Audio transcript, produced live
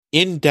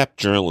In-depth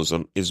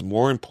journalism is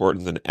more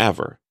important than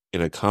ever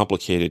in a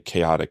complicated,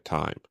 chaotic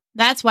time.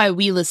 That's why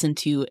we listen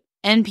to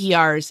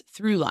NPR's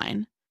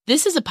Throughline.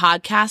 This is a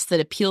podcast that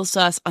appeals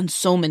to us on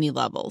so many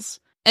levels.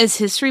 As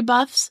history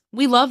buffs,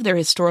 we love their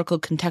historical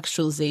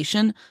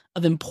contextualization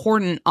of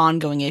important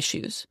ongoing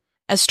issues.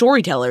 As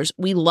storytellers,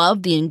 we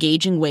love the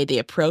engaging way they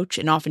approach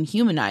and often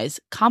humanize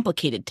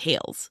complicated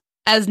tales.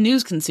 As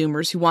news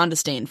consumers who want to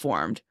stay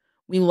informed,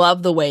 we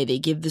love the way they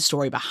give the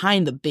story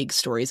behind the big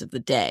stories of the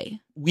day.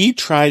 We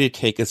try to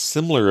take a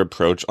similar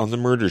approach on the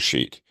Murder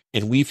Sheet,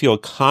 and we feel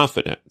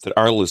confident that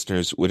our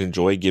listeners would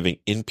enjoy giving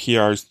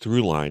NPR's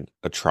Throughline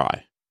a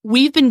try.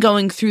 We've been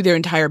going through their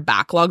entire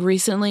backlog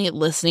recently,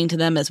 listening to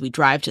them as we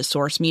drive to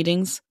source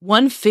meetings.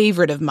 One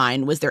favorite of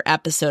mine was their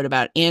episode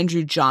about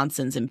Andrew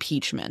Johnson's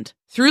impeachment.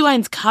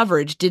 Throughline's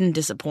coverage didn't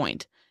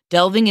disappoint,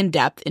 delving in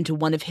depth into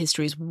one of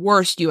history's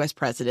worst U.S.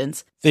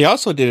 presidents. They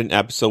also did an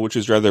episode which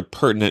is rather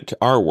pertinent to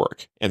our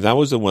work, and that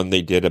was the one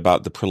they did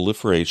about the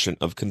proliferation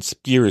of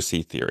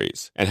conspiracy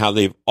theories and how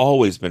they've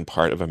always been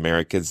part of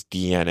America's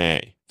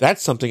DNA.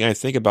 That's something I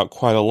think about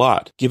quite a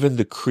lot, given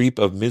the creep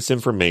of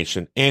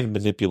misinformation and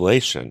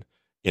manipulation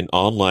in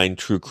online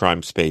true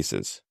crime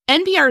spaces.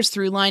 NPR's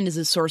Throughline is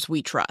a source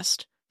we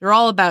trust. They're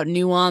all about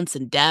nuance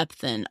and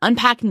depth and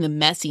unpacking the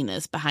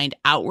messiness behind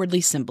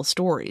outwardly simple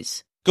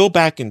stories. Go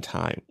back in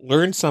time,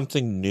 learn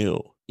something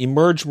new,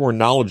 emerge more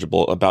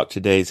knowledgeable about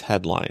today's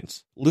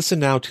headlines. Listen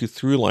now to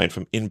Throughline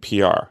from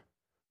NPR,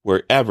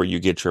 wherever you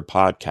get your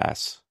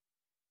podcasts.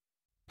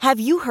 Have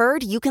you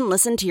heard you can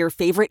listen to your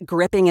favorite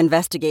gripping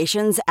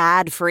investigations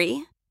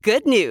ad-free?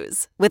 Good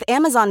news! With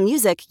Amazon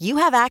Music, you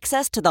have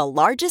access to the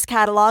largest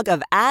catalog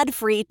of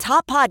ad-free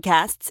top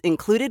podcasts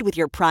included with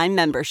your Prime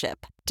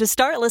membership. To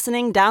start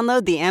listening,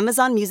 download the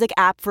Amazon Music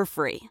app for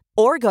free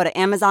or go to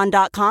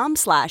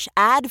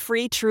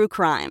amazon.com/ad-free true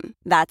crime.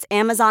 That's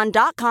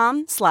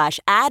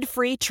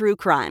amazon.com/ad-free true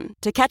crime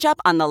to catch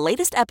up on the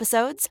latest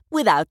episodes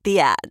without the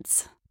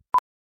ads.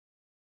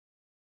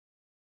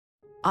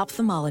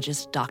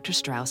 Ophthalmologist Dr.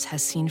 Strauss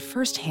has seen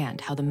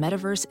firsthand how the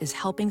metaverse is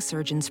helping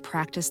surgeons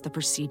practice the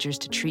procedures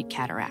to treat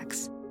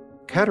cataracts.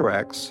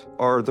 Cataracts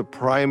are the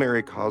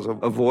primary cause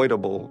of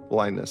avoidable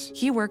blindness.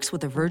 He works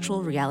with a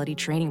virtual reality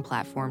training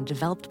platform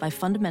developed by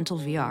Fundamental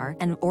VR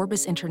and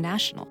Orbis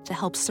International to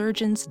help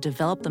surgeons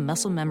develop the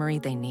muscle memory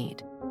they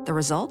need. The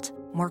result?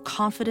 More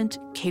confident,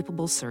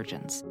 capable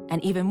surgeons.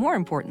 And even more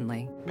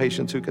importantly,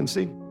 patients who can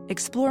see.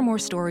 Explore more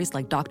stories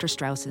like Dr.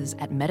 Strauss's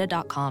at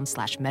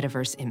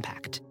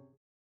meta.com/metaverseimpact.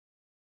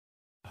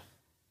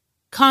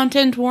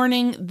 Content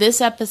warning,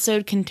 this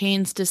episode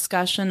contains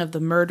discussion of the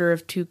murder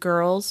of 2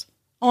 girls,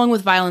 along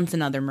with violence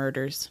and other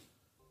murders.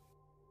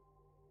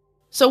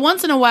 So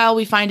once in a while,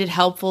 we find it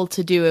helpful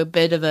to do a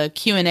bit of a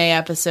Q&A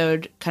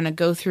episode, kind of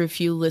go through a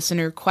few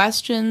listener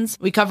questions.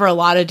 We cover a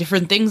lot of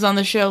different things on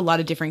the show, a lot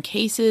of different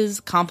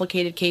cases,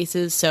 complicated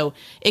cases, so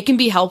it can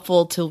be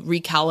helpful to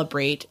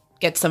recalibrate,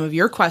 get some of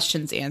your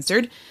questions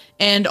answered,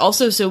 and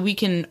also so we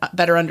can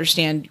better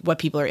understand what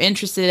people are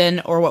interested in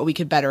or what we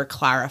could better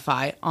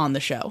clarify on the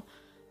show.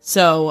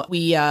 So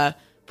we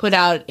put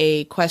out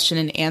a question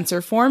and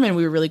answer form, and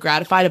we were really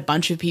gratified. A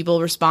bunch of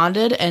people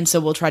responded, and so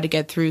we'll try to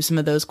get through some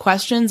of those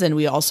questions. And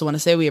we also want to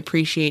say we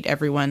appreciate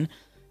everyone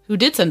who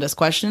did send us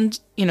questions.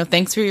 You know,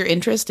 thanks for your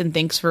interest, and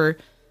thanks for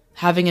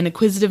having an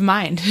inquisitive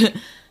mind.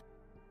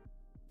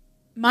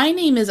 My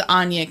name is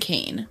Anya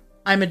Kane.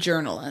 I'm a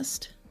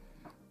journalist.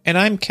 And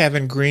I'm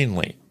Kevin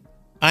Greenlee.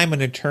 I'm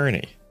an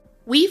attorney.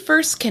 We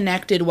first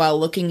connected while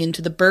looking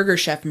into the Burger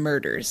Chef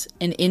murders,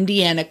 an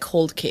Indiana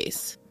cold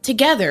case.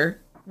 Together,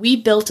 we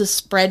built a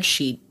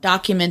spreadsheet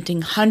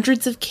documenting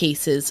hundreds of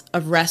cases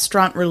of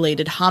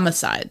restaurant-related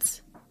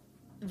homicides.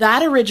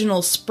 That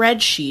original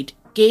spreadsheet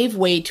gave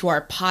way to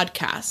our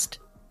podcast,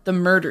 The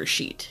Murder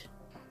Sheet.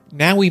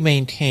 Now we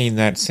maintain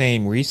that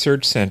same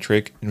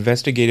research-centric,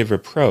 investigative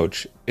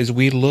approach as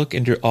we look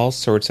into all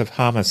sorts of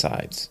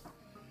homicides,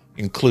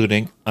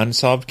 including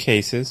unsolved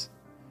cases,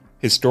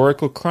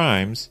 historical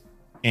crimes,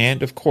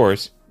 and, of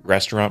course,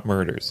 restaurant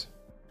murders.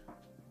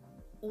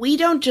 We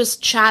don't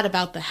just chat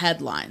about the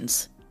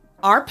headlines.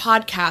 Our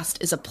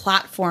podcast is a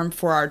platform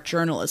for our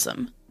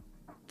journalism.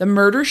 The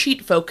Murder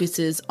Sheet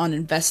focuses on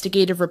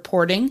investigative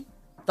reporting,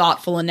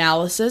 thoughtful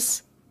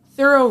analysis,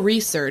 thorough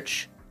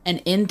research,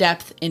 and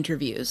in-depth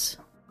interviews.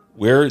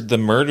 We're The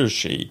Murder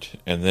Sheet,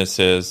 and this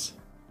is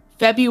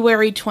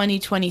February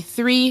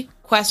 2023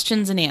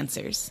 Questions and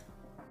Answers.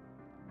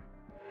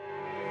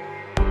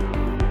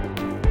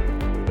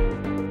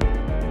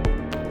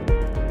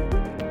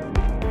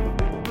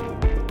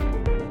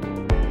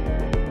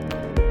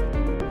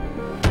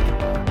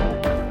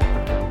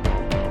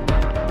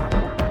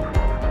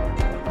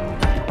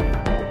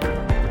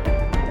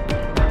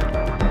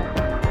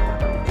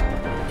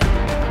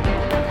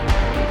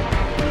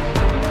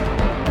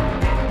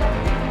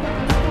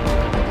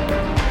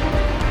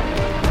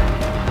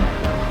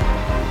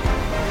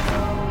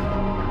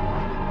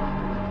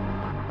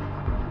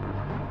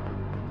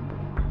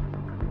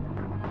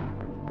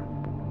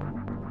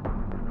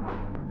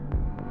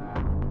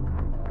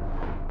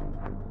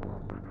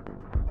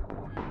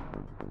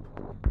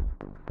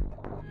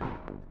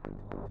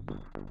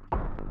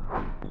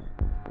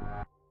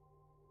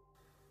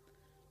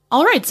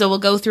 All right, so we'll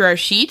go through our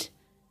sheet.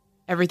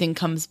 Everything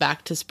comes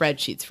back to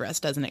spreadsheets for us,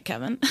 doesn't it,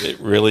 Kevin? It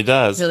really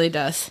does. It really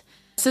does.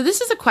 So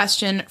this is a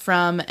question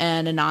from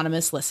an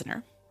anonymous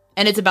listener,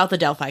 and it's about the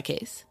Delphi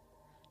case.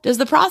 Does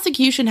the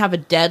prosecution have a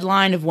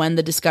deadline of when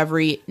the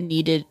discovery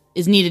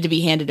is needed to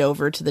be handed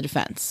over to the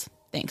defense?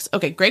 Thanks.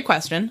 Okay, great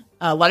question.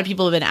 A lot of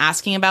people have been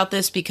asking about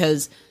this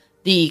because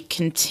the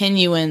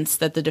continuance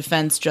that the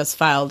defense just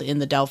filed in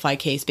the Delphi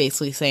case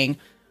basically saying,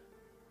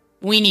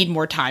 we need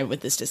more time with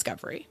this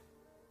discovery.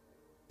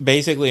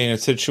 Basically, in a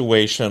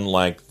situation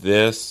like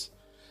this,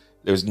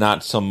 there's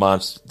not so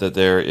much that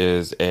there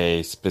is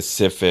a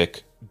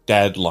specific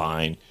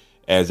deadline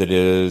as it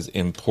is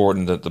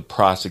important that the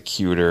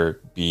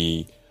prosecutor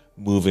be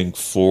moving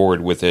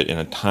forward with it in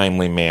a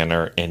timely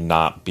manner and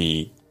not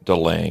be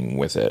delaying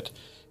with it.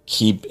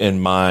 Keep in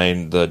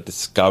mind the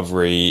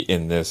discovery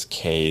in this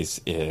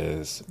case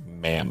is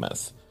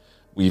mammoth.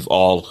 We've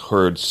all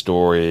heard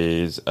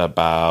stories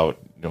about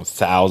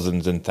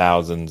thousands and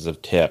thousands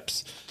of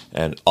tips,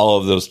 and all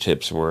of those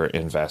tips were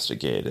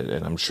investigated.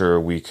 And I'm sure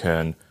we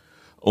can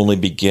only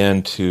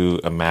begin to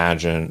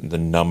imagine the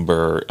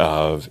number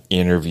of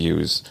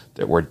interviews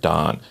that were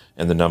done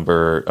and the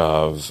number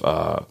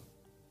of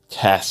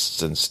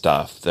tests and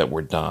stuff that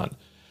were done.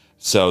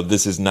 So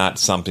this is not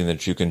something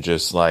that you can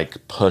just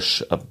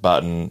push a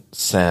button,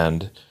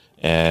 send,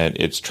 and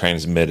it's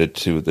transmitted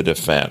to the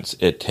defense.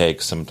 It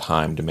takes some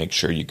time to make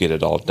sure you get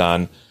it all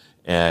done.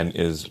 And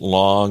as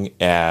long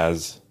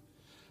as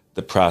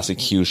the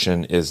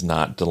prosecution is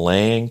not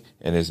delaying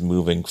and is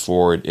moving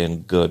forward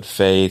in good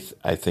faith,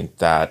 I think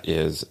that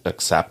is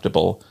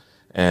acceptable.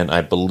 And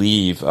I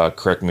believe,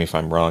 correct me if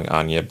I'm wrong,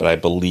 Anya, but I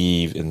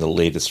believe in the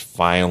latest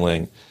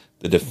filing,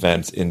 the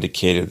defense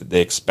indicated that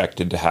they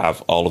expected to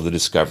have all of the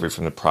discovery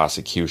from the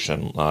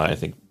prosecution, I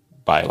think,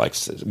 by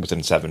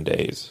within 7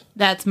 days.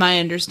 That's my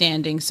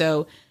understanding.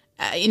 So,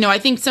 I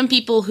think some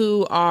people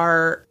who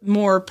are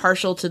more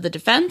partial to the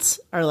defense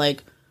are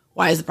like,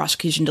 why is the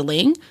prosecution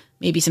delaying?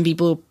 Maybe some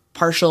people who are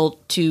partial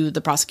to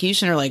the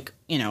prosecution are like,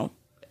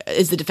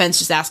 is the defense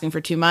just asking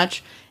for too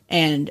much?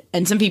 And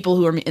some people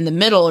who are in the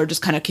middle are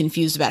just kind of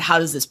confused about how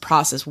does this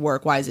process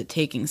work? Why is it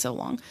taking so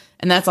long?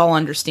 And that's all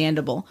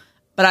understandable.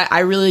 But I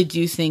really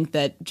do think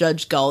that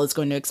Judge Gull is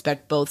going to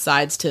expect both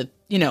sides to,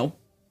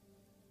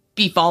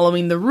 be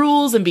following the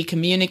rules and be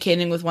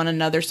communicating with one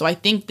another. So I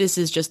think this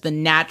is just the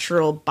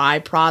natural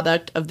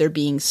byproduct of there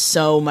being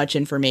so much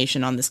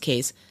information on this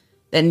case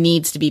that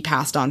needs to be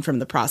passed on from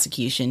the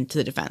prosecution to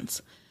the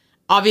defense.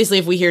 Obviously,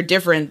 if we hear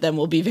different, then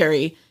we'll be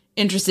very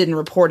interested in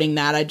reporting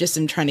that. I just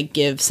am trying to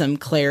give some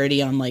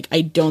clarity on, I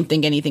don't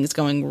think anything's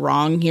going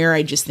wrong here.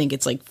 I just think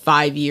it's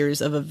 5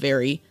 years of a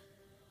very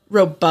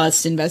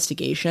robust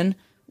investigation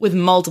with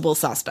multiple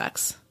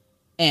suspects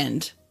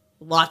and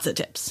lots of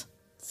tips.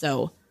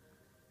 So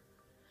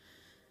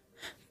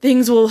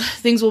things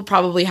will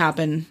probably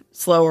happen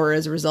slower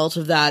as a result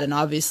of that. And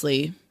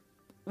obviously,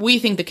 we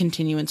think the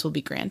continuance will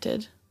be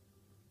granted.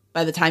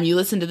 By the time you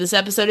listen to this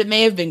episode, it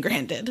may have been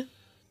granted.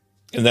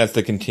 And that's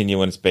the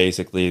continuance.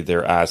 Basically,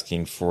 they're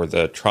asking for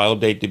the trial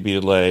date to be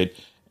delayed,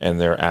 and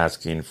they're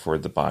asking for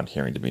the bond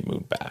hearing to be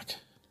moved back.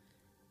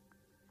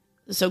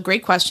 So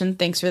great question.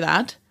 Thanks for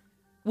that.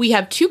 We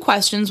have 2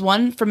 questions,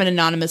 one from an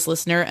anonymous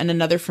listener and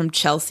another from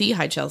Chelsea.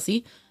 Hi,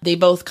 Chelsea. They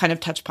both kind of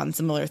touch upon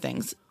similar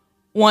things.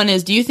 One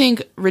is, do you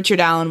think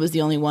Richard Allen was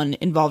the only one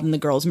involved in the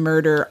girl's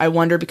murder? I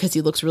wonder because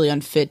he looks really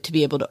unfit to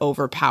be able to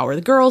overpower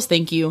the girls.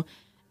 Thank you.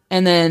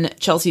 And then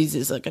Chelsea's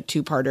is a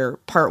 2-parter.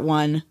 Part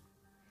 1,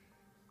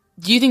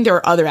 do you think there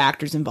are other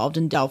actors involved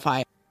in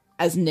Delphi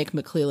as Nick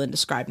McClellan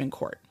described in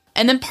court?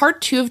 And then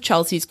part 2 of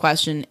Chelsea's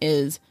question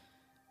is,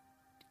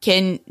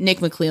 can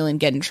Nick McClellan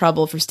get in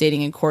trouble for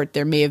stating in court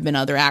there may have been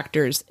other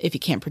actors if he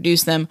can't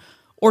produce them,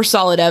 or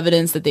solid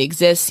evidence that they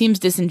exist? Seems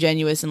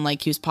disingenuous and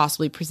like he was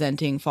possibly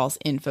presenting false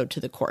info to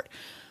the court.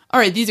 All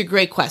right, these are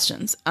great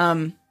questions.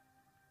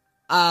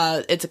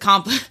 It's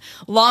a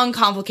long,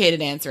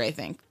 complicated answer, I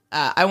think.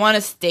 I want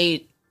to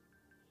state,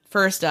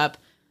 first up,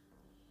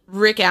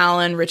 Richard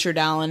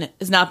Allen,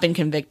 has not been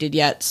convicted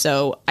yet,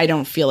 so I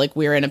don't feel like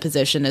we're in a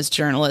position as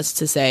journalists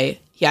to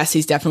say, yes,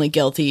 he's definitely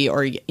guilty,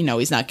 or,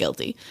 he's not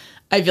guilty.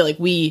 I feel like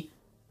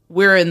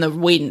we're in the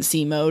wait and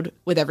see mode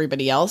with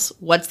everybody else.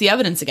 What's the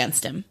evidence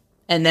against him?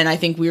 And then I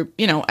think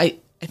I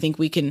think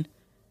we can,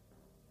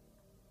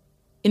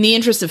 in the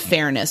interest of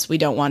fairness, we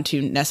don't want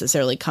to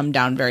necessarily come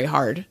down very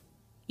hard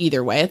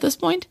either way at this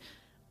point.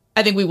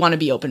 I think we want to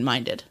be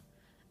open-minded.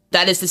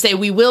 That is to say,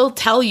 we will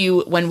tell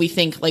you when we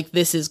think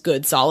this is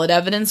good, solid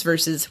evidence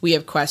versus we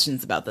have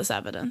questions about this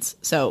evidence.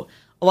 So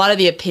a lot of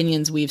the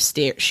opinions we've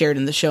shared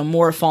in the show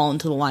more fall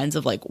into the lines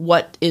of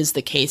what is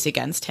the case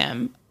against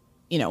him,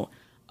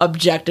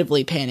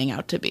 objectively panning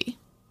out to be.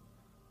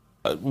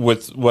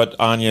 With what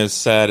Anya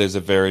said is a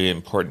very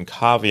important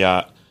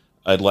caveat.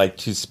 I'd like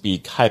to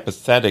speak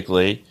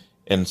hypothetically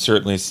and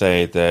certainly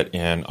say that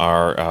in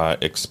our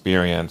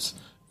experience,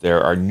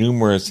 there are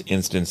numerous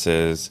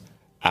instances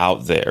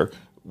out there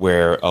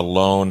where a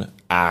lone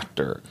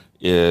actor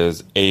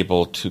is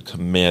able to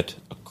commit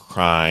a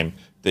crime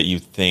that you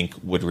think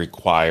would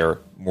require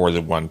more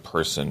than one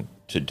person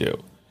to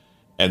do.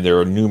 And there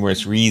are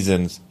numerous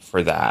reasons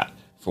for that.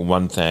 For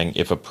one thing,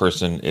 if a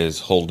person is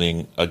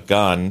holding a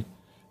gun,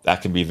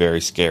 that can be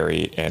very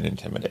scary and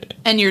intimidating.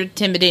 And you're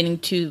intimidating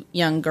two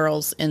young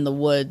girls in the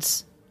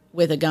woods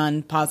with a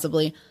gun,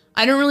 possibly.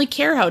 I don't really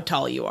care how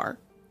tall you are.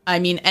 I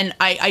mean, and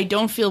I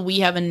don't feel we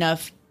have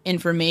enough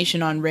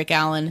information on Rick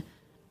Allen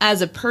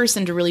as a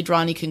person to really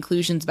draw any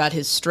conclusions about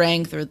his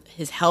strength or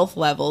his health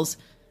levels,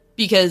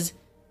 because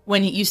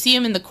when you see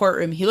him in the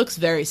courtroom, he looks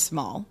very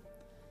small.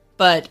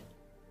 But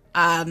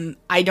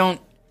I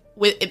don't.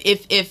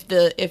 If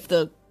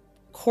the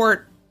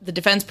court, the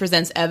defense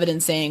presents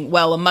evidence saying,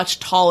 well, a much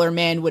taller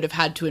man would have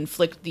had to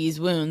inflict these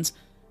wounds,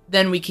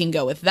 then we can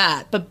go with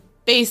that. But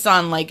based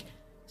on, like,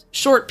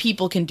 short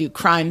people can do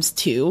crimes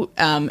too,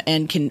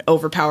 and can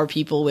overpower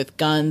people with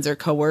guns or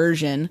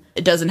coercion.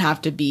 It doesn't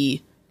have to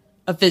be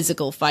a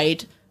physical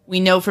fight.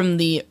 We know from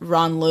the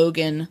Ron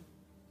Logan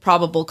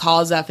probable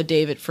cause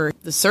affidavit for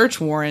the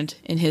search warrant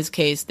in his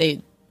case,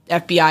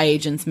 FBI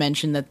agents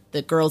mentioned that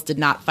the girls did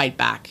not fight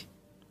back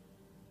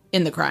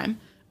in the crime,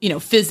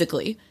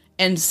 physically.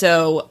 And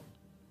so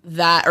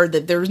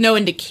there was no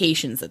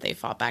indications that they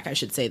fought back, I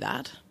should say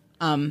that.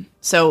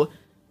 So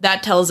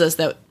that tells us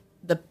that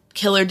the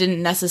killer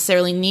didn't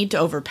necessarily need to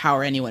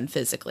overpower anyone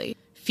physically.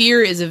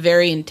 Fear is a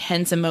very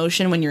intense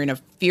emotion when you're in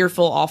a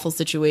fearful, awful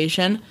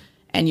situation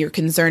and you're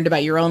concerned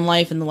about your own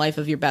life and the life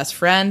of your best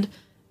friend.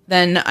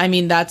 Then, I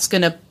mean, that's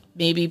going to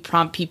maybe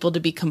prompt people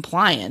to be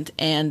compliant,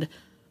 and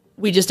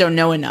we just don't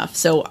know enough.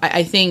 So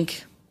I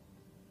think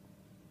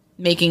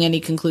making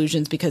any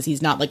conclusions because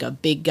he's not like a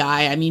big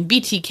guy. I mean,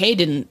 BTK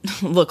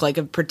didn't look like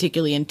a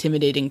particularly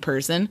intimidating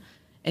person,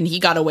 and he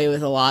got away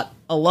with a lot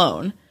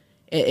alone.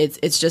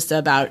 It's just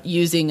about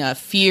using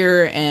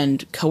fear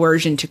and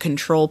coercion to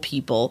control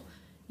people.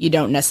 You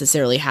don't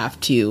necessarily have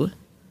to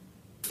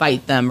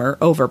fight them or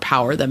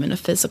overpower them in a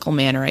physical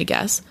manner, I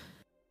guess.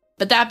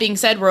 But that being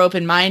said, we're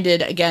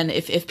open-minded. Again,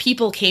 if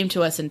people came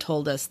to us and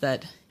told us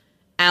that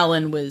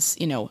Allen was,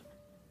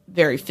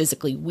 very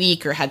physically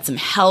weak or had some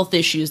health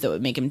issues that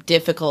would make him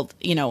difficult,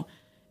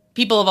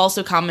 people have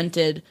also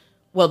commented,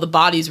 well, the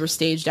bodies were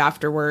staged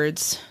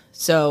afterwards,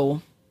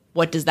 so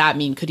what does that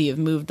mean? Could he have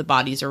moved the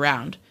bodies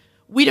around?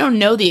 We don't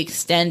know the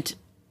extent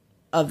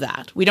of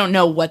that. We don't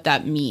know what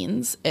that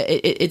means.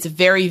 It's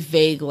very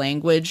vague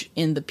language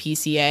in the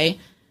PCA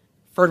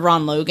for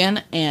Ron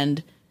Logan,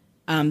 and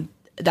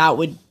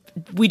that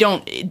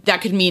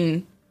could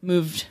mean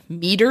moved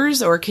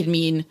meters, or it could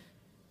mean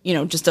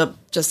just a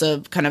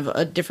kind of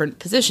a different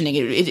positioning.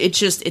 It's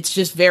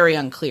just very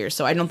unclear.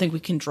 So I don't think we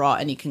can draw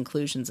any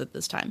conclusions at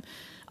this time.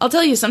 I'll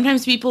tell you,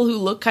 sometimes people who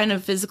look kind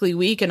of physically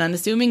weak and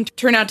unassuming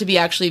turn out to be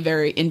actually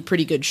in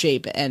pretty good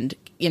shape. And,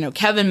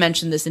 Kevin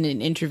mentioned this in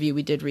an interview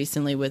we did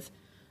recently with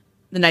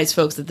the nice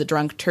folks at the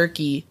Drunk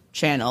Turkey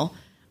channel.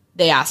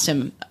 They asked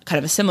him kind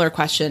of a similar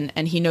question,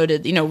 and he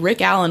noted,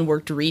 Rick Allen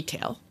worked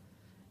retail.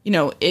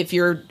 If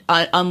you're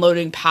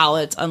unloading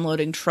pallets,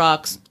 unloading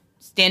trucks,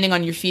 standing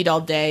on your feet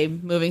all day,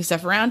 moving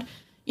stuff around,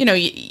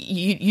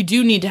 you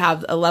do need to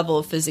have a level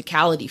of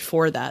physicality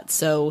for that.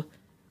 So,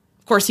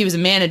 of course, he was a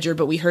manager,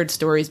 but we heard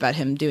stories about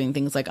him doing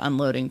things like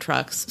unloading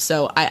trucks.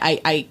 So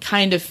I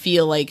kind of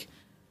feel like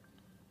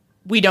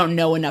we don't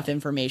know enough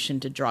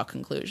information to draw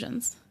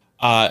conclusions.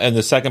 And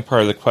the second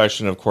part of the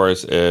question, of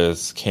course,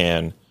 is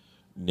can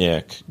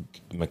Nick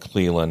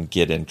McClelland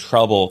get in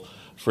trouble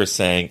for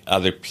saying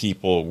other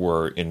people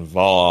were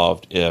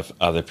involved if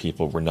other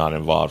people were not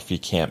involved, if he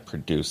can't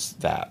produce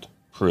that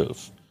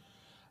proof?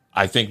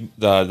 I think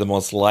the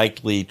most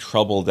likely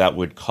trouble that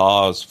would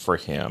cause for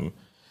him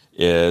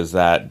is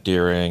that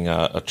during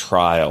a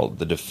trial,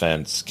 the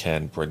defense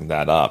can bring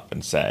that up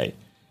and say,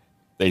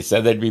 they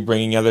said they'd be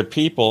bringing other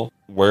people.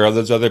 Where are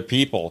those other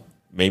people?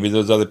 Maybe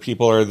those other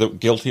people are the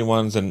guilty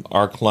ones and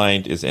our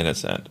client is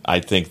innocent. I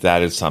think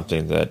that is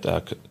something that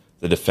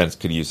the defense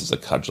could use as a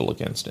cudgel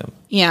against him.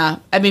 Yeah.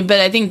 I mean, but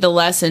I think the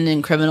lesson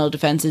in criminal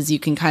defense is you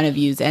can kind of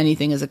use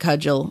anything as a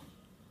cudgel.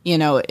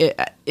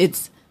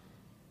 It's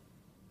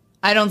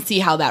I don't see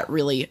how that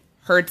really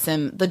hurts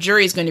him. The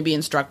jury's going to be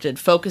instructed,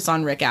 focus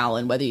on Rick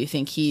Allen, whether you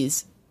think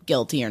he's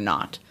guilty or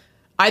not.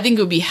 I think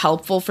it would be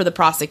helpful for the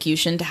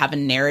prosecution to have a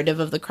narrative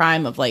of the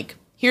crime of like,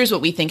 here's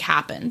what we think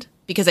happened,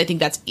 because I think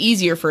that's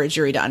easier for a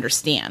jury to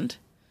understand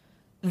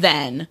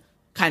than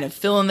kind of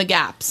fill in the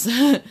gaps.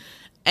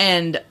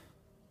 And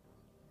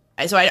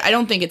so I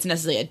don't think it's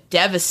necessarily a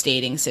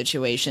devastating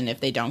situation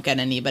if they don't get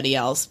anybody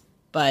else,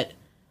 but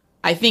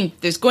I think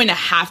there's going to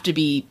have to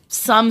be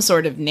some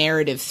sort of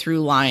narrative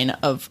through line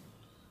of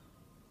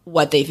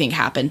what they think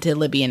happened to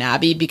Libby and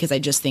Abby, because I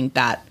just think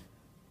that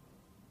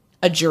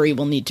a jury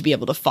will need to be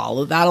able to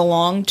follow that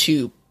along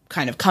to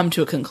kind of come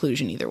to a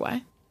conclusion either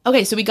way.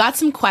 Okay, so we got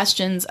some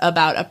questions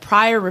about a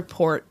prior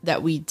report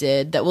that we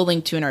did that we'll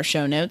link to in our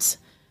show notes.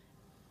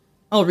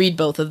 I'll read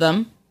both of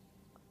them.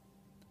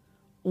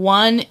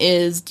 One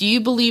is, do you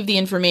believe the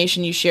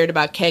information you shared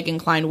about Keg and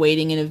Klein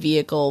waiting in a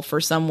vehicle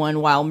for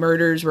someone while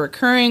murders were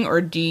occurring,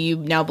 or do you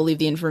now believe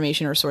the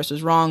information or source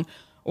was wrong?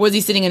 Or was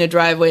he sitting in a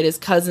driveway at his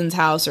cousin's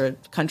house or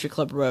country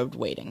club road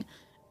waiting?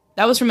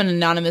 That was from an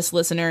anonymous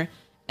listener.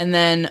 And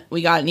then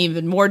we got an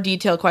even more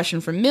detailed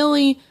question from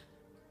Millie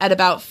at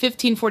about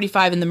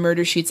 15:45 in the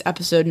Murder Sheets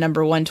episode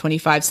number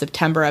 125,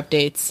 September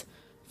updates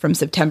from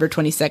September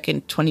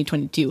 22nd,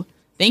 2022.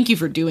 Thank you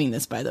for doing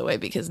this, by the way,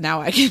 because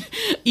now I can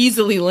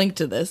easily link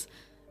to this.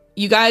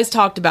 You guys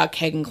talked about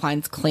Kegan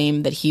Kline's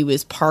claim that he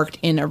was parked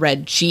in a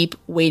red Jeep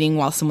waiting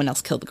while someone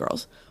else killed the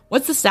girls.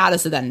 What's the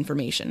status of that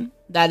information?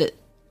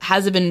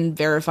 Has it been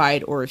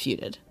verified or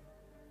refuted?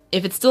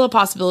 If it's still a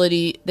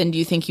possibility, then do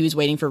you think he was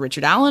waiting for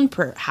Richard Allen,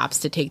 perhaps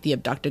to take the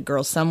abducted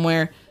girls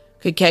somewhere?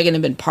 Could Kegan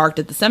have been parked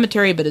at the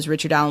cemetery, but as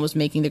Richard Allen was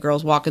making the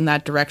girls walk in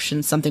that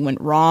direction, something went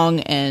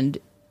wrong and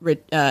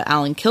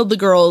Allen killed the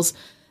girls,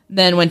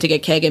 then went to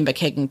get Kegan, but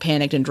Kegan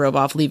panicked and drove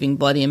off, leaving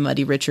bloody and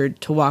muddy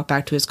Richard to walk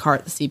back to his car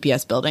at the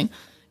CPS building?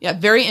 Yeah,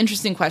 very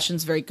interesting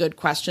questions, very good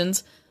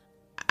questions.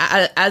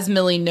 As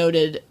Millie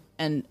noted,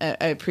 and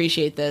I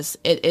appreciate this,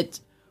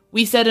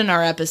 we said in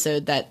our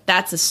episode that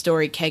that's a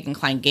story Kegan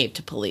Kline gave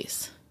to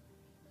police.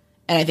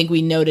 And I think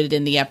we noted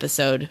in the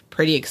episode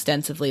pretty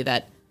extensively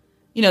that,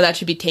 that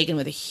should be taken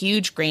with a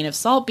huge grain of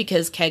salt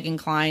because Kegan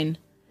Kline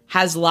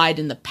has lied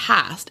in the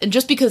past. And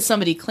just because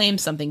somebody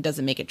claims something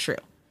doesn't make it true.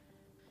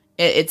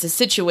 It's a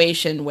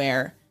situation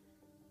where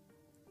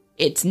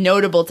it's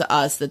notable to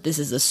us that this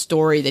is a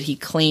story that he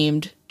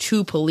claimed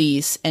to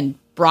police and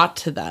brought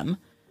to them,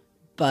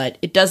 but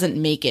it doesn't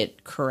make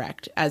it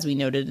correct, as we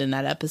noted in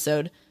that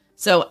episode.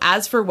 So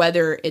as for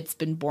whether it's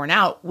been borne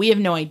out, we have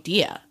no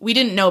idea. We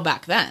didn't know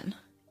back then.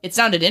 It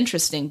sounded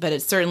interesting, but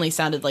it certainly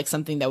sounded like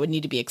something that would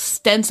need to be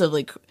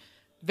extensively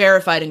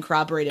verified and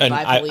corroborated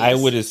by police. I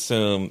would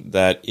assume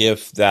that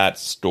if that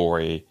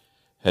story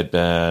had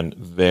been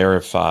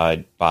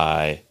verified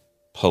by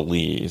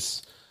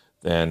police,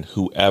 then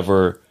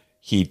whoever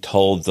he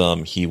told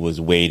them he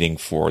was waiting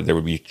for, there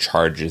would be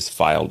charges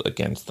filed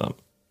against them.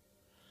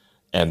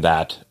 And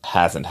that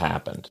hasn't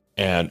happened.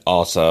 And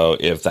also,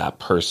 if that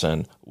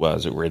person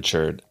was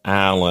Richard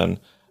Allen,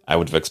 I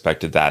would have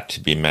expected that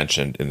to be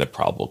mentioned in the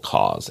probable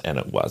cause, and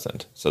it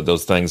wasn't. So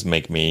those things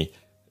make me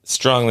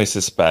strongly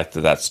suspect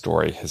that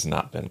story has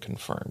not been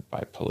confirmed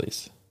by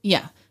police.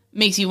 Yeah.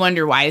 Makes you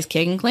wonder, why is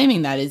Kegan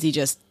claiming that? Is he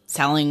just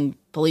telling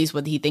police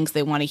what he thinks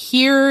they want to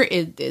hear?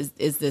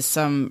 Is this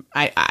some...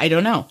 I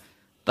don't know.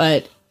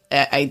 But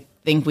I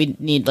think we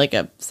need like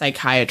a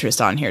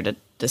psychiatrist on here to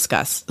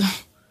discuss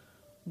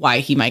why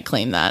he might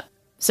claim that.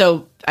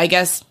 So I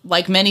guess,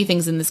 like many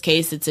things in this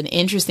case, it's an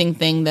interesting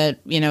thing that,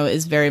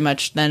 is very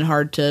much then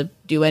hard to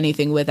do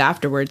anything with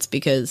afterwards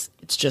because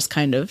it's just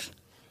kind of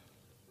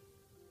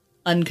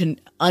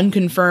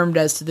unconfirmed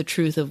as to the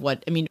truth of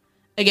what...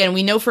 Again,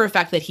 we know for a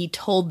fact that he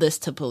told this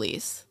to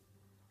police.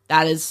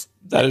 That is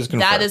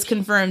confirmed. That is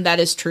confirmed. That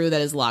is true.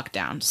 That is locked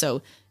down.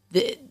 So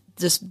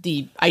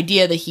the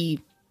idea that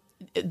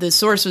the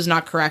source was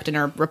not correct and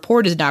our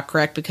report is not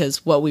correct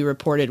because what we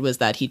reported was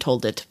that he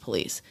told it to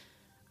police.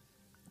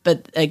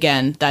 But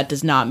again, that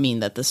does not mean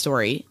that the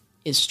story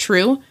is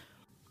true.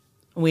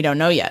 We don't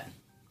know yet.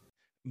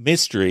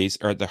 Mysteries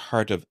are at the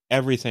heart of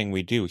everything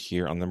we do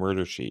here on the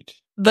Murder Sheet.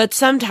 But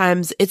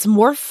sometimes it's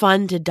more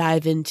fun to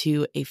dive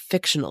into a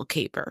fictional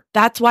caper.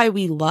 That's why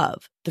we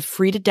love the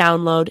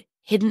free-to-download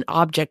hidden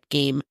object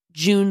game,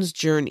 June's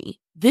Journey.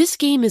 This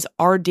game is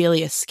our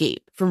daily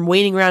escape from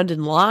waiting around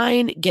in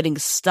line, getting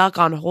stuck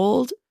on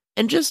hold,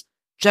 and just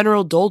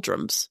general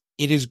doldrums.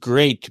 It is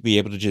great to be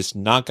able to just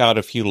knock out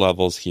a few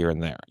levels here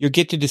and there. You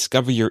get to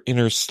discover your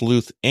inner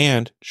sleuth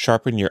and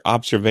sharpen your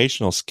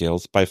observational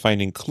skills by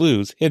finding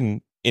clues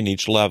hidden in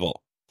each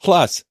level.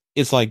 Plus,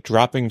 it's like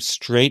dropping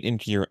straight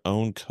into your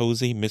own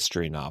cozy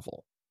mystery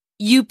novel.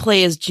 You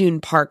play as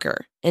June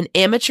Parker, an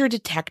amateur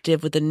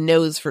detective with a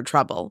nose for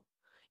trouble.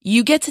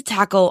 You get to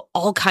tackle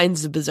all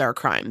kinds of bizarre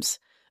crimes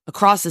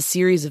across a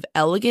series of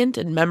elegant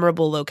and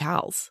memorable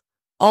locales.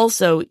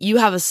 Also, you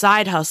have a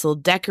side hustle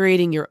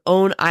decorating your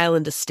own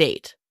island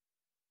estate.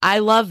 I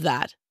love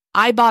that.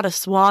 I bought a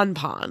swan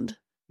pond.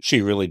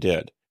 She really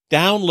did.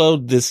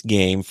 Download this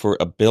game for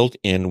a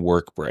built-in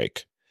work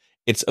break.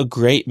 It's a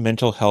great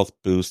mental health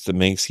boost that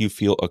makes you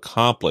feel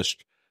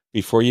accomplished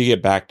before you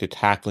get back to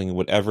tackling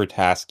whatever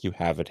task you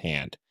have at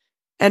hand.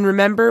 And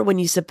remember, when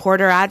you support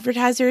our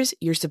advertisers,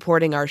 you're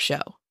supporting our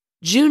show.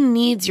 June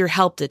needs your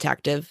help,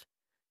 detective.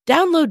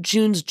 Download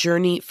June's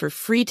Journey for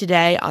free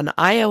today on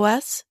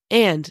iOS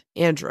and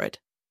Android.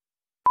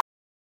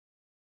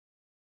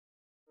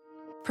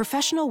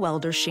 Professional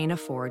welder Shayna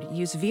Ford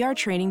used VR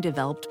training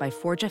developed by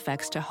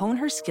ForgeFX to hone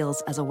her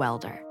skills as a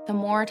welder. The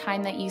more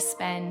time that you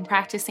spend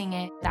practicing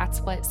it,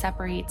 that's what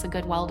separates a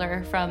good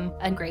welder from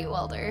a great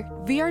welder.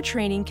 VR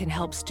training can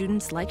help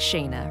students like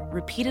Shayna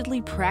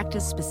repeatedly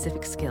practice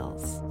specific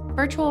skills.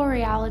 Virtual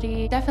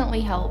reality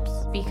definitely helps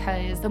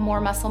because the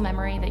more muscle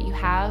memory that you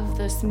have,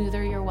 the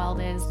smoother your weld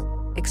is.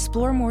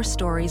 Explore more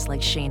stories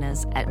like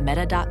Shayna's at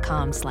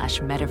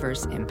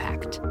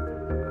meta.com/metaverseimpact.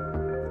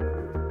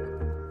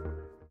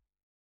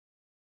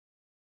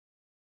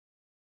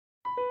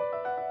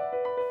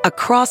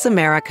 Across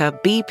America,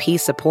 BP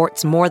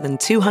supports more than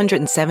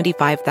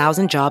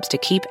 275,000 jobs to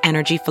keep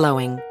energy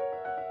flowing.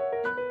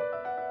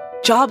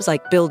 Jobs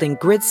like building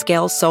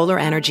grid-scale solar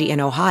energy in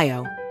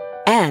Ohio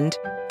and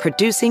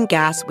producing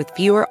gas with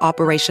fewer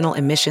operational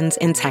emissions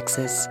in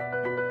Texas.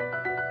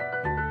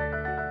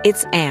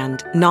 It's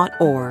and, not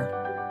or.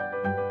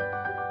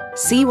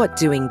 See what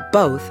doing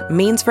both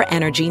means for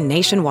energy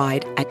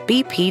nationwide at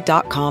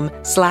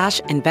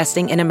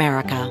bp.com/investing in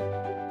America.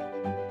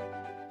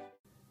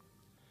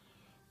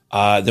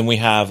 Then we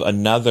have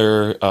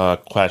another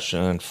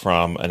question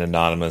from an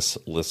anonymous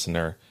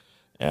listener.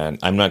 And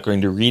I'm not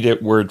going to read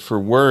it word for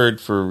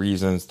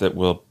reasons that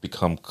will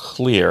become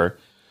clear.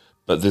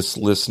 But this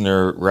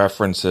listener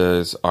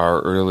references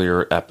our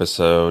earlier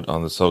episode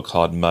on the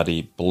so-called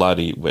Muddy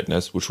Bloody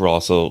witness, which we're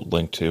also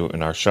linked to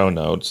in our show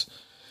notes,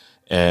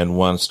 and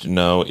wants to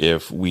know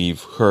if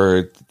we've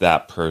heard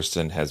that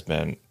person has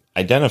been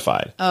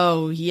identified.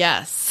 Oh,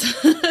 yes.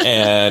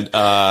 And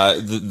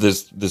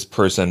this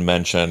person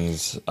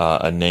mentions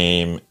a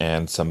name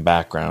and some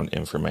background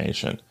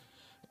information.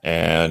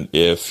 And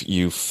if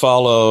you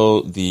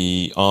follow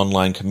the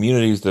online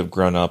communities that have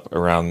grown up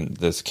around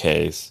this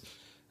case,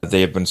 they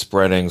have been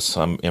spreading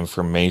some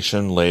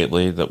information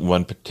lately that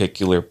one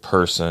particular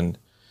person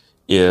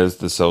is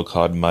the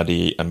so-called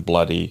Muddy and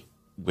Bloody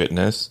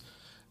witness.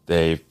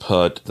 They've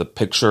put the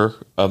picture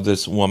of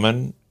this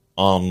woman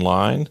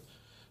online.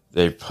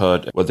 They've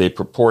put what they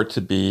purport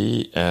to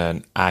be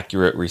an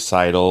accurate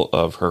recital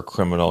of her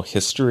criminal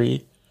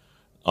history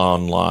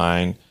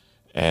online.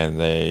 And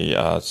they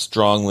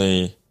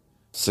strongly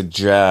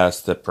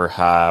suggest that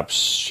perhaps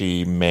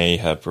she may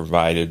have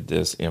provided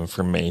this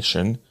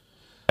information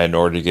in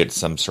order to get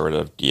some sort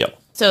of deal.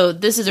 So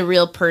this is a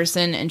real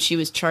person, and she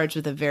was charged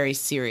with a very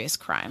serious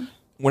crime.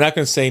 We're not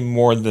going to say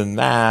more than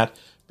that,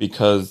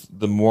 because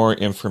the more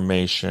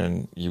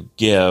information you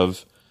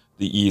give,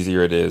 the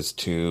easier it is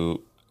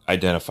to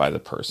identify the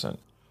person.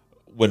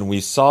 When we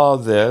saw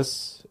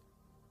this,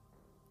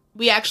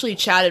 we actually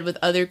chatted with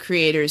other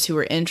creators who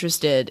were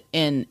interested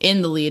in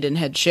the lead and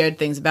had shared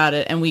things about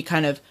it, and we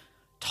kind of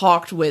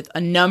talked with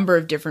a number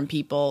of different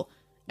people.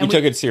 And we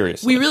took it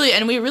seriously.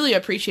 We really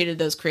appreciated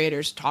those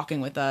creators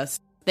talking with us.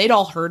 They'd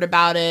all heard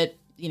about it,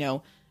 you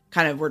know,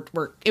 kind of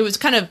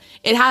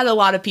it had a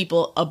lot of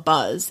people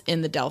abuzz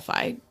in the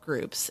Delphi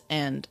groups,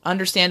 and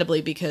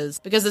understandably because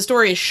the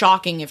story is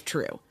shocking if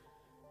true.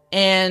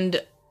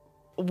 And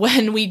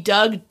when we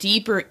dug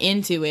deeper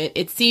into it,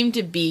 it seemed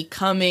to be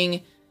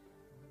coming,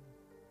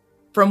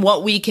 from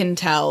what we can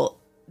tell,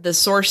 the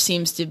source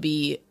seems to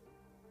be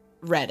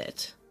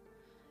Reddit.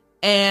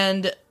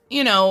 And,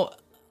 you know,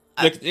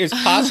 it's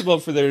possible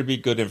for there to be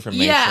good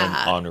information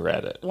on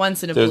Reddit.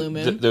 Once in a blue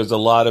moon. There's a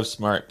lot of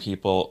smart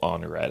people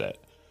on Reddit.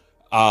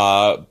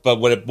 But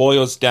what it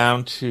boils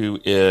down to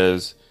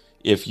is,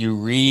 if you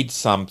read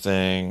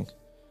something,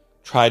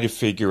 try to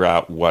figure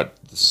out what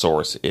the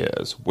source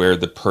is, where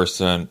the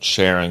person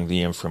sharing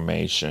the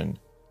information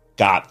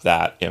got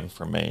that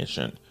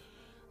information.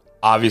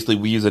 Obviously,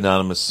 we use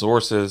anonymous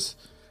sources,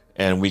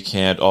 and we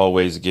can't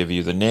always give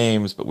you the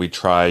names, but we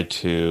try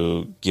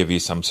to give you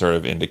some sort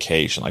of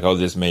indication, like, oh,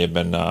 this may have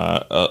been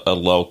a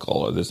local,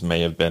 or this may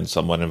have been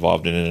someone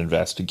involved in an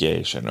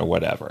investigation, or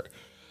whatever.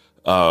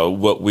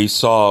 What we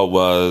saw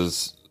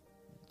was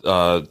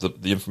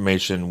the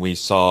information we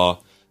saw,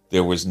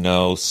 there was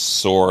no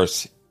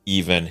source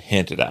even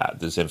hinted at.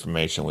 This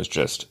information was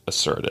just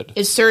asserted.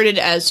 Asserted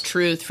as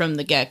truth from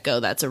the get-go.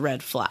 That's a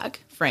red flag,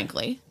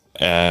 frankly.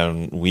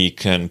 And we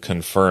can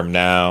confirm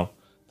now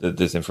that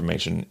this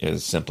information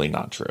is simply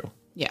not true.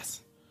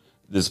 Yes.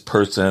 This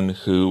person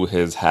who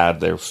has had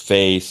their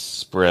face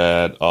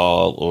spread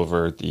all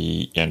over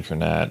the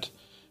internet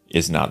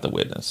is not the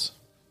witness.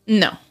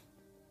 No.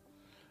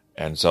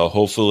 And so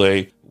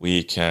hopefully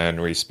we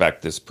can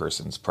respect this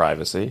person's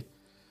privacy.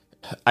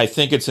 I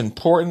think it's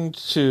important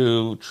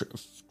to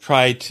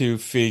try to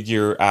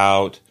figure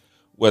out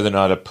whether or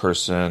not a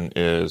person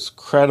is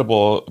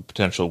credible,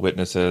 potential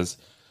witnesses,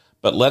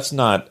 but let's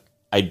not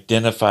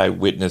identify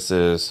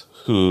witnesses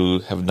who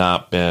have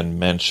not been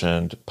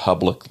mentioned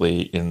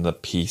publicly in the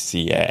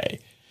PCA,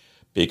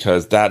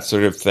 because that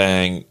sort of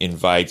thing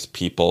invites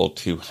people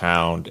to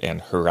hound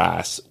and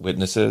harass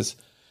witnesses.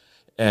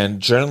 And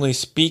generally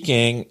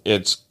speaking,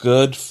 it's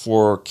good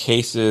for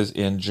cases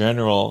in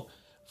general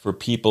for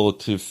people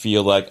to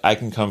feel like I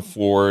can come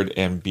forward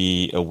and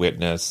be a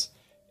witness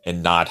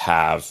and not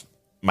have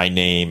my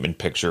name and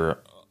picture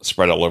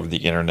spread all over the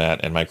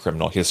internet and my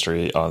criminal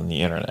history on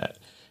the internet.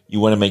 You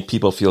want to make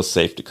people feel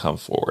safe to come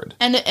forward.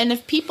 And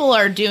if people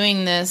are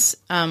doing this,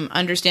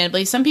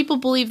 understandably, some people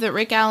believe that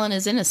Rick Allen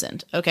is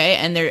innocent, okay?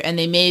 And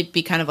they may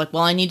be kind of like,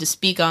 well, I need to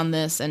speak on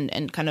this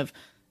and kind of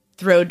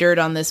throw dirt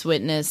on this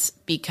witness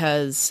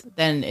because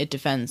then it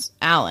defends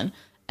Allen.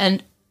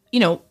 And, you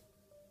know,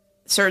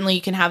 certainly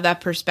you can have that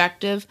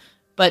perspective,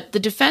 but the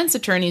defense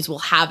attorneys will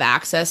have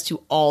access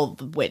to all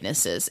the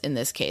witnesses in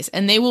this case,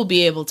 and they will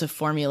be able to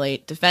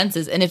formulate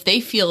defenses. And if they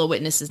feel a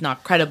witness is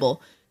not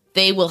credible,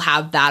 they will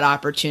have that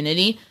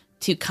opportunity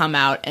to come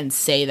out and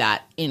say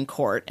that in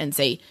court and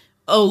say,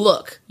 oh,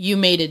 look, you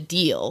made a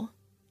deal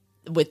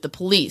with the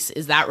police.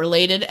 Is that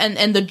related?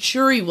 And the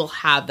jury will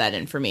have that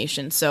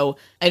information. So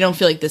I don't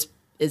feel like this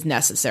is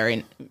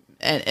necessary.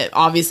 And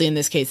obviously in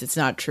this case, it's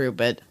not true,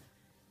 but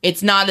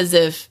it's not as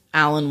if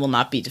Alan will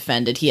not be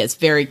defended. He has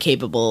very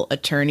capable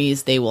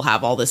attorneys. They will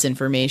have all this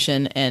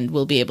information and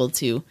will be able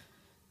to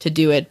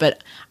do it.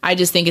 But I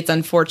just think it's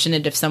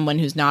unfortunate if someone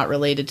who's not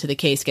related to the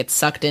case gets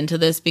sucked into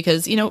this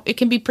because, it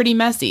can be pretty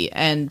messy.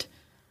 And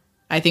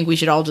I think we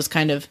should all just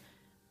kind of,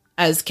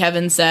 as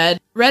Kevin said,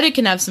 Reddit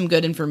can have some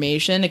good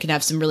information. It can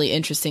have some really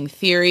interesting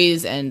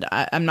theories. And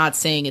I'm not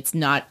saying it's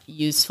not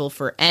useful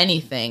for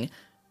anything,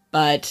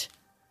 but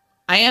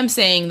I am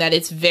saying that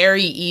it's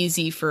very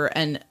easy for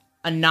an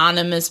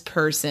anonymous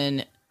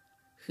person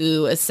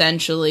who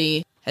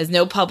essentially has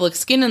no public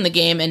skin in the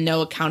game and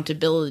no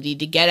accountability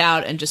to get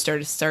out and just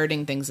start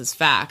asserting things as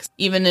facts.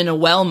 Even in a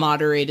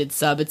well-moderated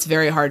sub, it's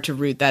very hard to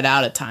root that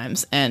out at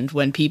times. And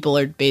when people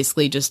are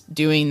basically just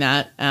doing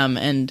that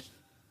and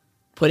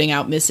putting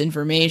out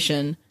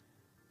misinformation,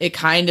 it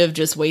kind of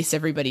just wastes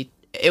everybody's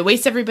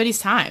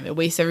time. It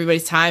wastes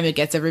everybody's time. It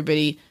gets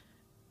everybody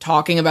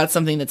talking about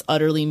something that's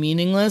utterly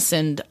meaningless.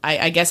 And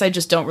I guess I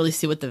just don't really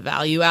see what the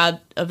value add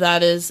of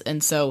that is.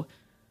 And so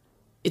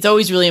it's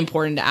always really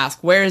important to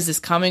ask, where is this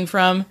coming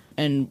from?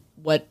 And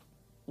what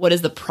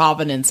is the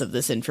provenance of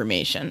this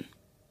information?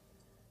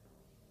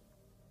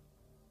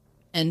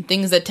 And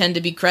things that tend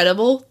to be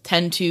credible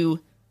tend to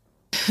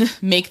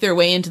make their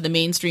way into the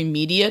mainstream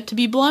media, to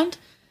be blunt,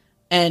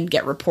 and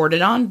get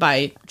reported on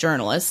by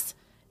journalists.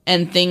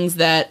 And things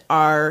that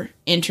are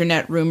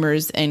internet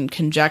rumors and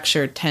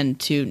conjecture tend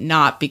to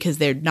not, because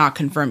they're not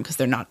confirmed, because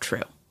they're not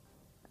true.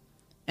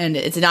 And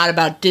it's not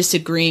about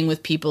disagreeing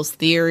with people's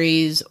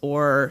theories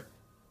or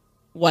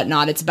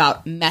whatnot. It's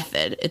about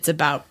method. It's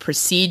about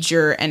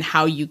procedure and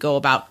how you go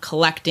about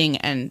collecting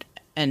and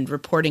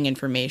reporting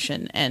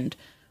information. And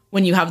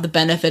when you have the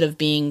benefit of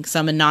being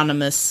some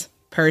anonymous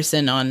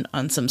person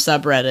on some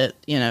subreddit,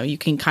 you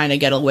can kind of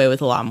get away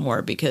with a lot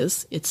more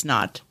because it's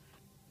not,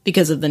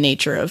 because of the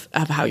nature of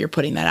how you're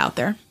putting that out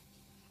there.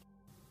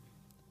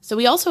 So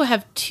we also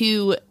have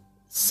two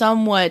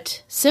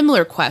somewhat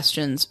similar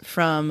questions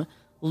from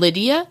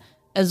Lydia,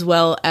 as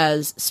well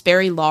as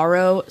Sperry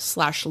Lauro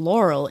 /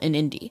 Laurel in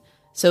Indy.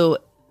 So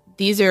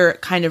these are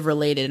kind of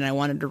related, and I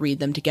wanted to read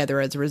them together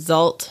as a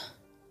result.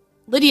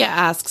 Lydia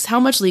asks, how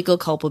much legal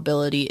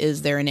culpability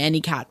is there in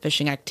any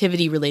catfishing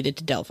activity related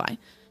to Delphi?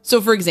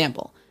 So, for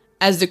example,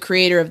 as the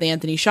creator of the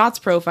Anthony Shots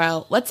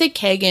profile, let's say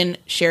Kagan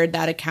shared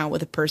that account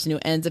with a person who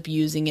ends up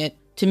using it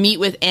to meet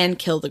with and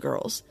kill the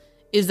girls.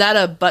 Is that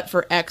a but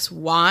for X,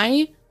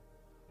 Y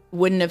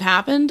wouldn't have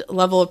happened?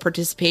 Level of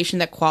participation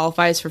that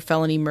qualifies for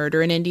felony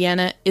murder in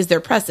Indiana? Is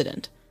there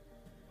precedent?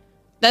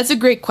 That's a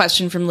great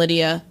question from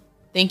Lydia.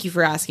 Thank you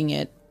for asking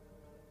it.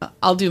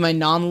 I'll do my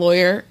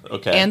non-lawyer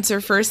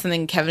answer first, and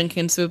then Kevin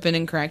can swoop in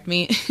and correct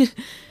me.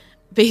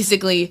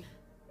 Basically,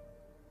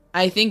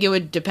 I think it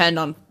would depend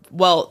on,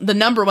 well, the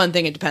number one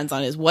thing it depends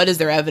on is, what is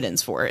there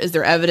evidence for? Is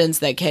there evidence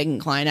that Kagan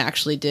Klein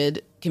actually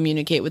did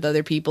communicate with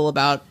other people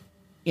about,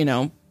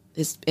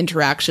 his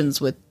interactions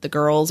with the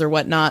girls or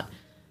whatnot?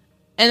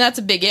 And that's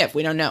a big if.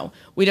 We don't know.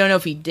 We don't know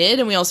if he did,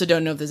 and we also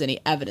don't know if there's any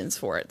evidence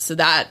for it. So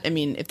that,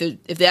 if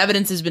the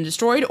evidence has been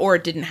destroyed or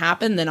it didn't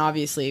happen, then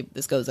obviously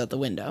this goes out the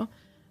window.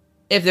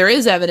 If there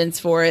is evidence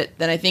for it,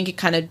 then I think it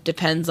kind of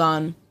depends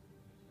on,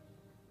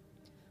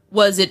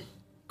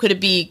 could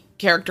it be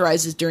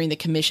characterized as during the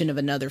commission of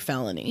another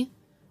felony?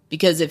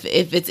 Because if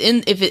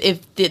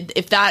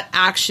that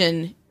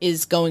action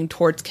is going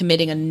towards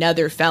committing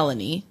another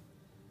felony,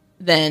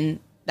 then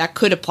that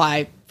could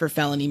apply for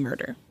felony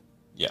murder.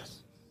 Yes.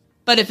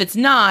 But if it's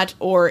not,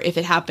 or if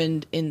it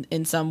happened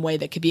in some way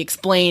that could be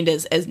explained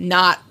as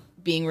not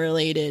being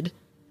related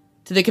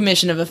to the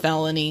commission of a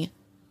felony,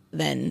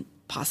 then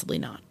possibly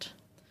not.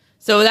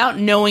 So without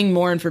knowing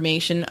more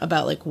information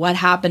about what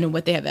happened and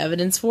what they have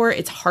evidence for,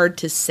 it's hard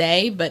to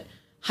say, but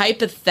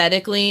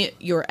hypothetically,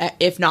 your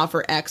if not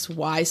for X,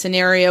 Y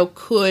scenario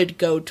could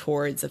go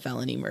towards a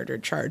felony murder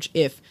charge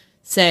if,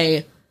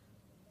 say,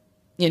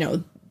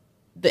 the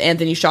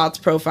Anthony Shots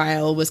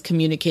profile was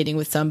communicating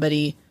with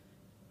somebody,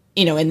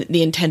 and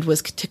the intent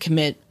was to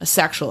commit a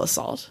sexual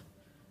assault.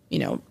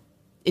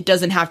 It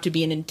doesn't have to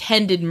be an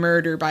intended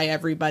murder by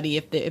everybody.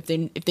 If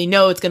they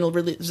know it's going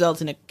to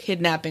result in a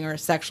kidnapping or a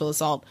sexual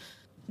assault,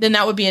 then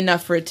that would be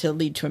enough for it to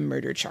lead to a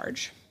murder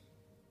charge.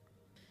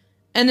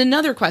 And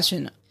another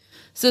question.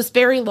 So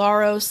Sperry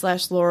Lauro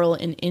 / Laurel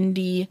in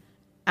Indy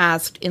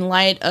asked, in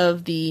light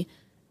of the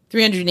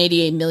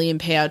 $388 million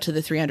payout to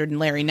the 300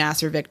 Larry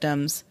Nassar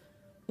victims,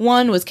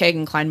 one, was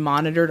Kagan Klein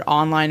monitored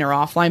online or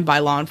offline by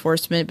law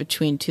enforcement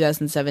between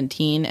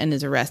 2017 and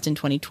his arrest in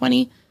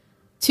 2020?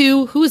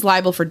 2, who is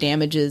liable for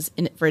damages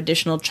for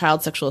additional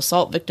child sexual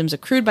assault victims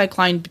accrued by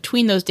Klein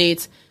between those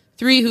dates?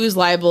 3, who is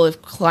liable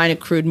if Klein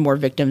accrued more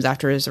victims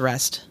after his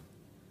arrest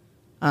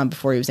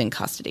before he was in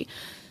custody?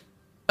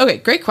 Okay,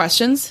 great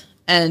questions.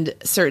 And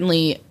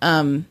certainly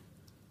the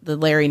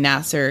Larry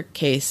Nassar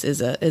case is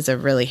a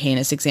really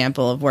heinous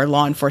example of where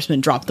law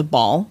enforcement dropped the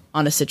ball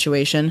on a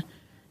situation.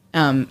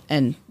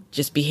 and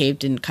just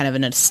behaved in kind of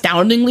an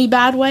astoundingly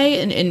bad way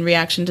in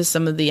reaction to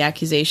some of the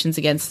accusations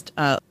against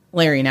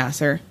Larry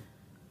Nassar.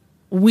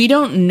 We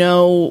don't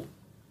know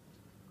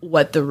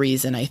what the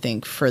reason, I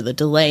think, for the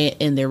delay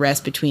in the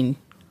arrest between,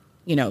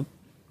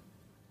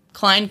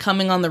 Klein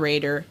coming on the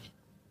radar,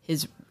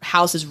 his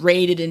house is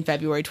raided in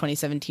February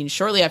 2017,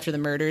 shortly after the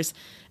murders,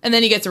 and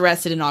then he gets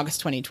arrested in August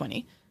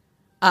 2020.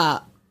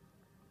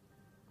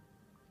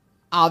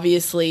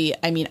 Obviously,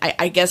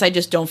 I guess I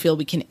just don't feel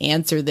we can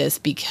answer this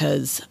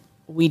because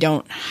we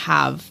don't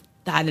have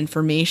that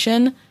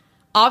information.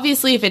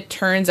 Obviously, if it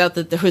turns out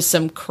that there was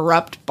some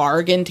corrupt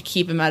bargain to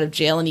keep him out of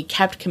jail and he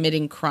kept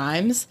committing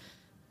crimes,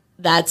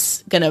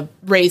 that's going to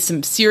raise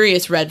some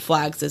serious red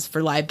flags as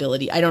for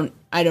liability. I don't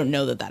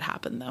know that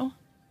happened, though.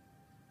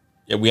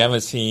 Yeah, we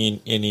haven't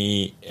seen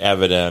any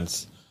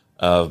evidence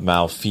of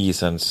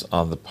malfeasance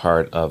on the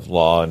part of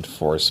law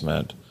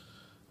enforcement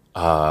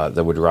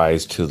that would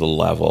rise to the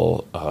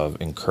level of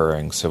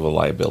incurring civil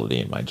liability,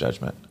 in my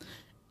judgment.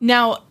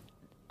 Now,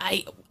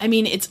 I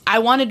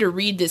wanted to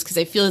read this because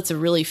I feel it's a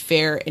really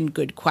fair and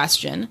good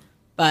question,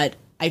 but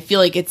I feel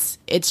like it's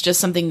just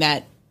something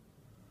that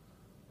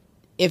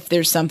if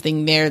there's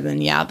something there,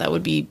 then yeah, that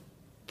would be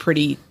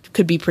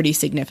could be pretty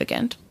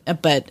significant.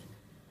 But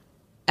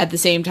at the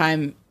same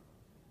time,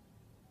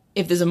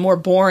 if there's a more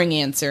boring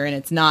answer and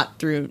it's not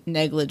through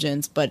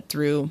negligence, but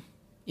through,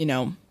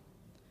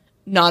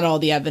 not all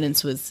the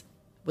evidence was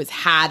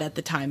had at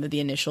the time of the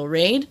initial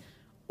raid,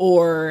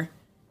 or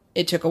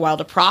it took a while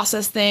to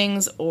process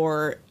things,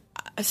 or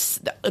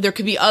there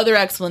could be other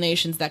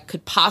explanations that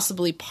could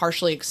possibly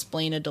partially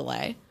explain a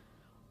delay.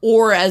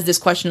 Or, as this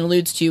question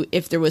alludes to,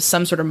 if there was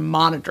some sort of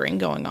monitoring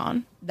going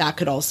on, that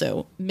could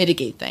also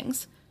mitigate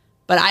things.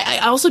 But I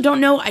also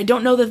don't know. I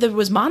don't know that there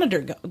was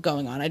monitoring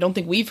going on. I don't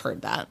think we've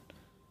heard that.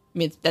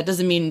 That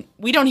doesn't mean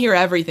we don't hear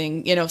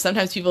everything.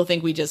 Sometimes people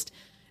think we just,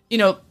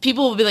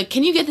 people will be like,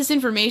 can you get this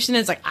information? And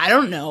it's like, I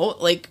don't know.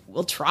 Like,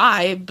 we'll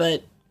try,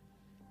 but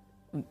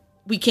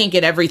we can't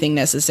get everything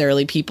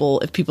necessarily. If people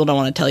don't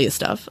want to tell you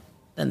stuff,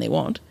 then they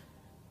won't.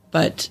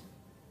 But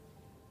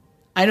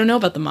I don't know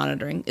about the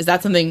monitoring. Is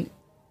that something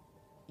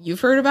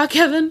you've heard about,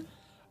 Kevin?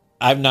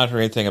 I've not heard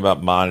anything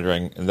about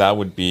monitoring, and that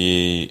would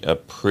be a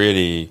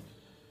pretty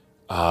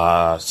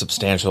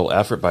substantial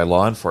effort by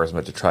law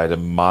enforcement to try to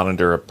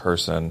monitor a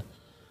person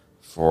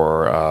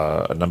for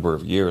a number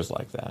of years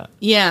like that.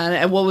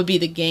 Yeah, and what would be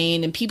the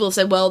gain? And people have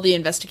said, well, the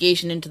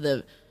investigation into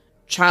the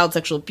child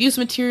sexual abuse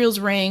materials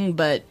ring,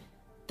 but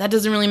that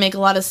doesn't really make a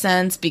lot of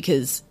sense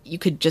because you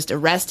could just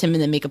arrest him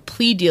and then make a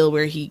plea deal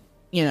where he,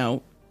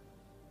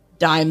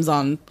 dimes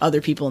on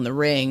other people in the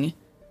ring.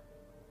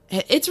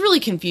 It's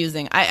really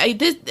confusing.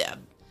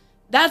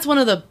 That's one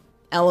of the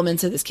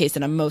elements of this case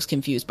that I'm most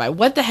confused by.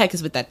 What the heck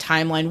is with that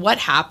timeline? What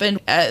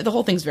happened? The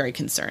whole thing's very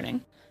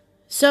concerning.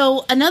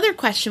 So another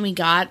question we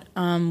got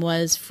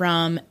was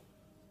from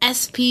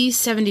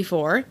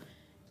SP74,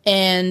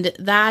 and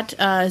that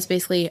is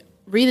basically,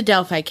 read the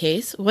Delphi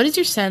case. What is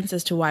your sense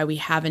as to why we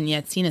haven't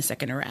yet seen a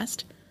second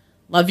arrest?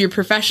 Love your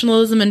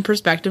professionalism and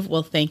perspective.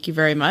 Well, thank you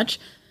very much.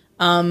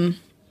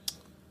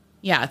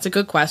 Yeah, it's a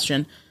good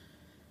question.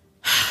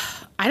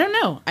 I don't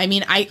know.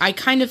 I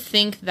kind of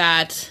think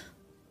that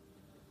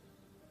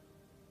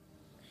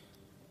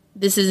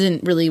this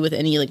isn't really with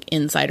any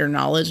insider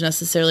knowledge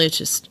necessarily. It's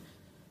just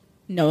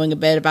knowing a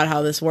bit about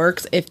how this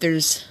works. If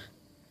there's,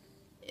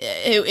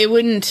 it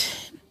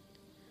wouldn't,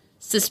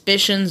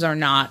 suspicions are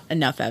not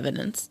enough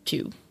evidence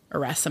to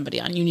arrest somebody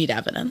on. You need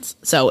evidence.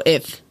 So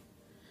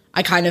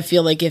I kind of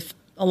feel like if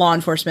a law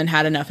enforcement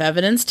had enough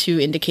evidence to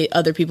indicate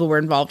other people were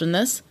involved in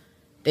this,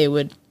 there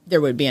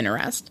would be an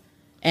arrest.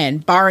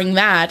 And barring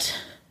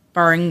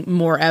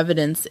more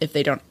evidence, if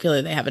they don't feel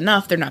like they have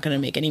enough, they're not going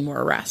to make any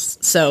more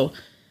arrests. So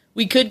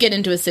we could get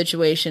into a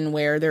situation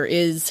where there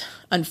is,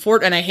 and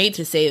I hate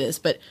to say this,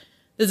 but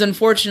there's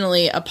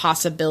unfortunately a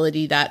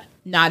possibility that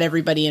not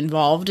everybody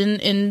involved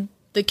in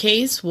the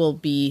case will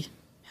be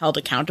held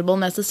accountable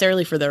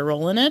necessarily for their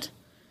role in it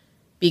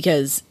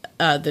because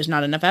there's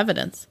not enough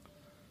evidence.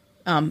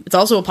 It's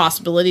also a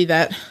possibility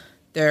that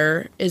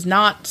there is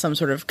not some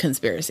sort of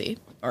conspiracy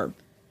or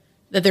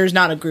that there's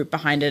not a group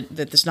behind it,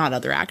 that there's not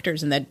other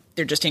actors, and that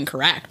they're just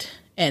incorrect,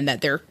 and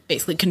that they're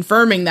basically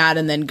confirming that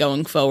and then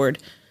going forward,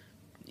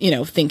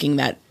 thinking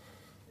that,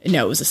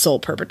 no, it was a sole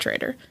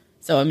perpetrator.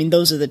 So,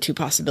 those are the two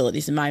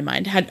possibilities in my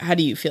mind. How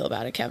do you feel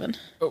about it, Kevin?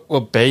 Well,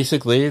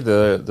 basically,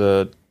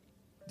 the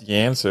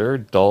answer,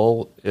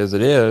 dull as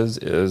it is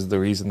the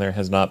reason there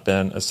has not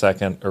been a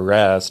second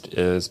arrest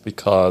is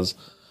because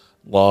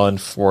law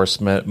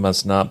enforcement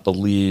must not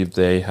believe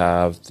they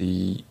have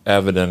the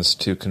evidence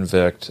to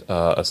convict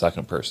a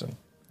second person.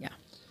 Yeah.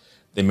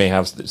 They may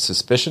have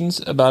suspicions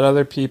about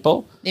other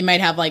people. They might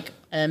have an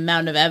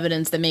amount of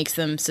evidence that makes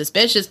them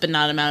suspicious, but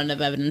not an amount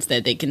of evidence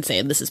that they can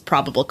say this is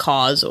probable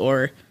cause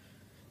or,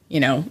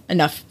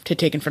 enough to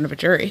take in front of a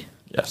jury.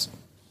 Yes.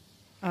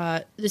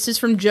 This is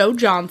from Joe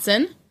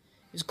Johnson.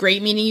 It was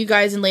great meeting you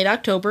guys in late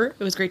October.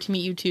 It was great to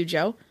meet you too,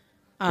 Joe.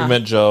 We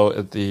met Joe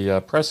at the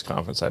press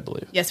conference, I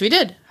believe. Yes, we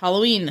did.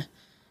 Halloween.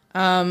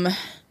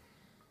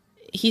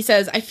 he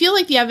says, I feel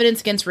like the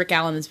evidence against Rick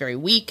Allen is very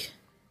weak,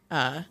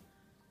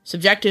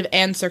 subjective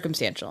and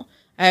circumstantial.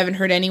 I haven't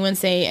heard anyone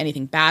say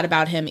anything bad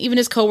about him. Even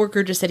his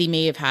coworker just said he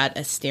may have had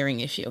a staring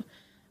issue.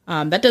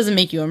 That doesn't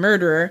make you a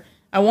murderer.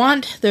 I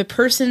want the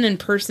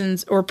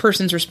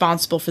persons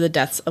responsible for the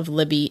deaths of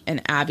Libby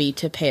and Abby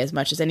to pay as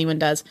much as anyone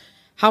does.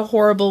 How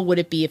horrible would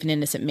it be if an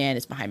innocent man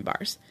is behind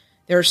bars?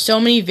 There are so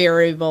many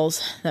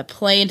variables that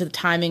play into the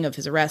timing of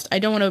his arrest. I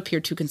don't want to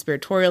appear too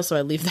conspiratorial, so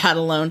I leave that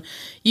alone.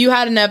 You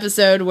had an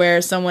episode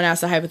where someone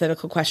asked a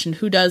hypothetical question,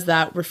 who does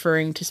that,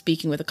 referring to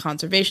speaking with a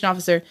conservation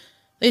officer,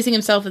 placing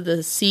himself at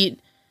the seat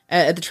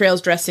at the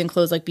trails dressed in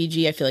clothes like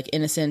BG. I feel like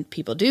innocent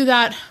people do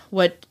that.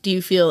 What do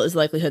you feel is the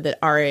likelihood that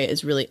RA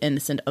is really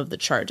innocent of the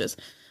charges?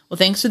 Well,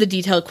 thanks for the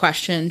detailed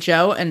question,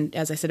 Joe. And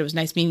as I said, it was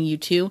nice meeting you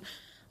too.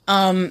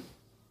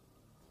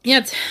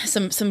 Yeah,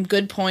 some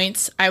good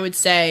points. I would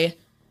say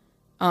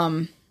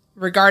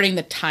regarding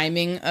the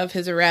timing of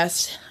his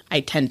arrest, I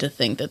tend to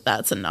think that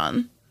that's a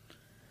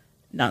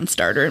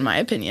non-starter in my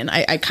opinion.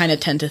 I kind of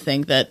tend to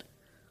think that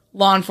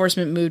law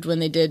enforcement moved when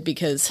they did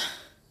because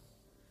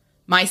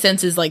my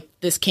sense is like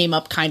this came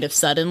up kind of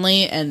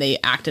suddenly and they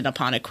acted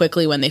upon it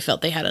quickly when they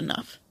felt they had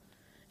enough.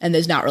 And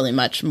there's not really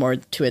much more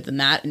to it than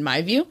that, in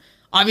my view.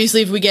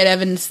 Obviously, if we get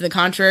evidence to the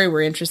contrary,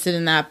 we're interested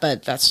in that,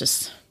 but that's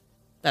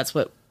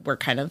what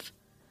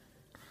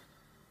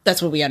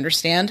we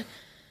understand.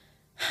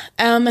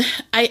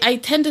 I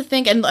tend to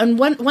think, and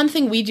one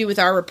thing we do with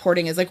our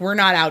reporting is like, we're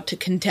not out to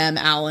condemn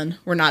Allen.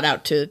 We're not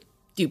out to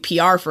do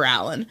PR for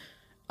Allen.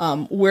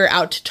 We're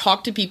out to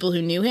talk to people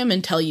who knew him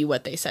and tell you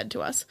what they said to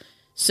us.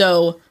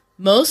 So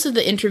most of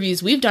the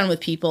interviews we've done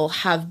with people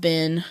have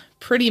been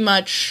pretty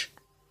much,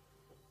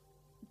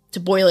 to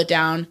boil it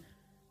down,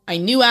 I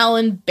knew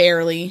Allen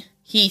barely.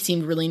 He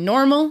seemed really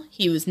normal.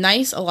 He was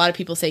nice. A lot of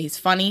people say he's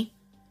funny.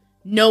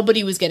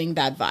 Nobody was getting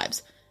bad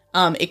vibes.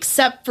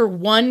 Except for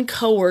one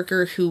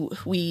coworker who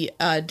we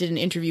did an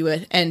interview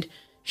with, and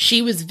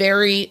she was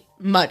very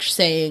much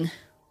saying,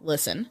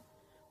 listen,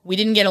 we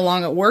didn't get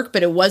along at work,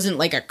 but it wasn't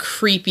like a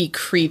creepy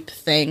creep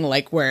thing,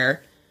 like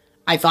where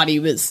I thought he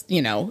was,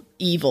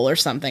 evil or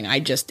something.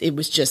 It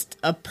was just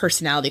a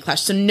personality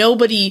clash. So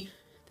there's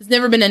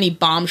never been any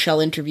bombshell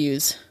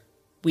interviews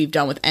we've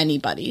done with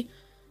anybody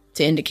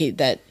to indicate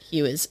that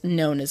he was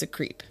known as a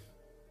creep.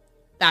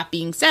 That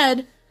being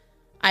said,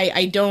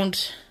 I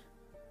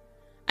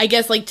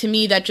guess, like, to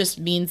me, that just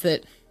means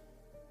that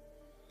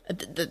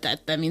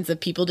means that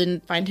people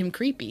didn't find him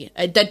creepy.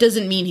 That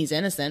doesn't mean he's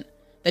innocent.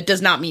 That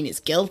does not mean he's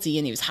guilty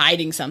and he was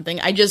hiding something.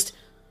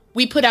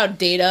 We put out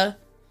data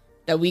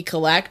that we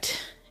collect,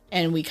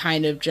 and we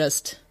kind of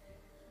just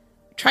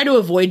try to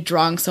avoid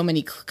drawing so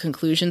many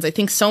conclusions. I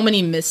think so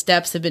many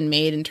missteps have been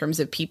made in terms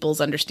of people's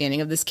understanding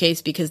of this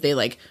case because they,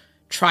 like,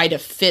 try to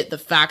fit the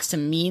facts to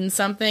mean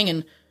something,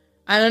 and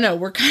I don't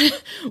know,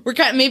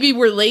 maybe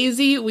we're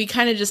lazy. We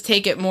kind of just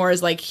take it more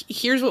as like,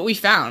 here's what we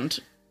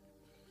found.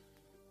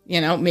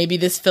 Maybe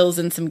this fills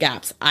in some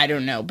gaps. I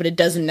don't know, but it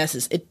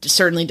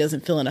certainly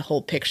doesn't fill in a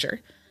whole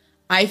picture.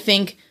 I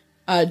think,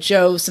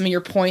 Joe, some of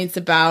your points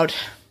about,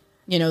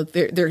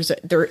 there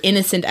are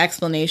innocent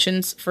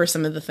explanations for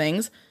some of the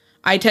things.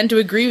 I tend to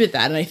agree with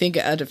that. And I think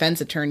a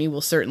defense attorney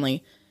will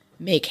certainly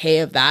make hay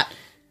of that.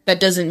 That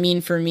doesn't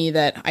mean for me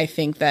that I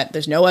think that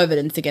there's no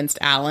evidence against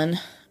Allen.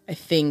 I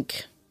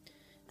think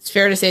it's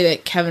fair to say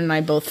that Kevin and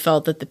I both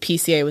felt that the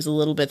PCA was a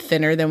little bit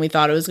thinner than we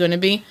thought it was going to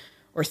be,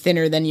 or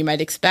thinner than you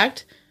might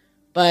expect.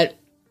 But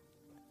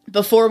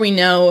before we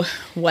know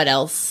what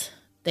else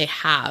they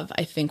have,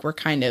 I think we're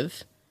kind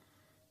of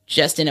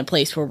just in a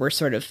place where we're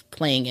sort of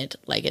playing it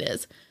like it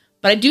is.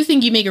 But I do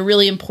think you make a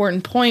really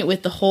important point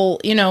with the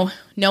whole, no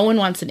one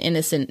wants an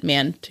innocent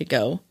man to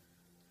go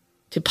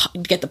to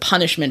get the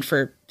punishment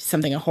for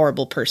something a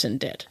horrible person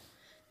did.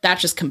 That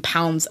just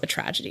compounds a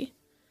tragedy.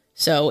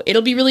 So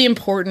it'll be really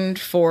important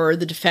for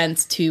the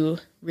defense to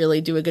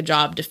really do a good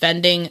job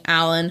defending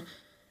Allen.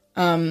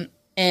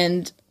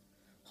 And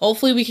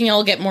hopefully we can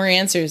all get more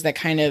answers that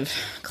kind of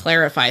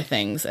clarify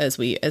things as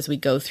we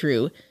go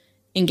through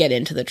and get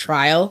into the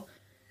trial.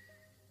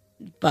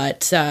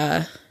 But,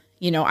 I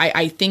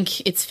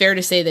think it's fair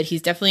to say that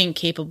he's definitely in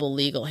capable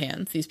legal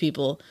hands. These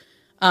people,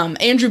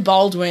 Andrew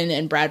Baldwin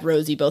and Brad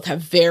Rosie both have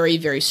very,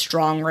 very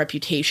strong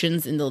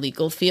reputations in the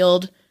legal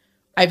field.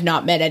 I've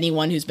not met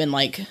anyone who's been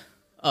like,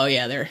 oh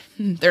yeah,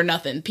 they're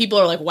nothing. People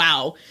are like,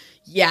 wow,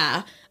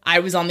 yeah, I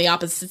was on the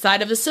opposite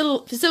side of a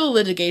civil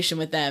litigation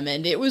with them,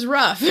 and it was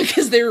rough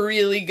because they're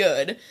really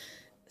good.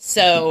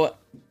 So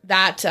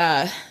that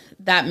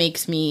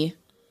makes me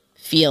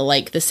feel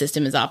like the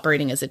system is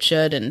operating as it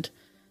should, and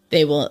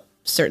they will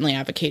certainly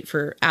advocate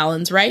for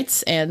Allen's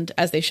rights, and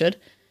as they should.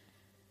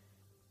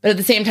 But at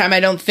the same time, I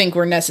don't think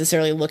we're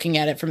necessarily looking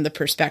at it from the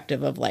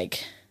perspective of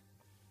like,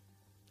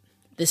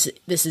 this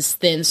is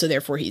thin, so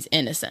therefore he's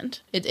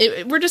innocent.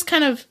 We're just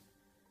kind of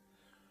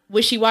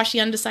wishy-washy,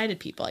 undecided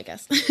people, I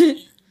guess.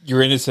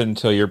 You're innocent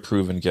until you're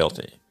proven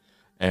guilty.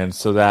 And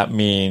so that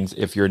means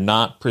if you're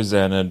not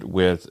presented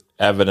with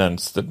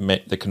evidence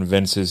that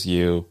convinces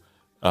you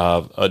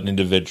of an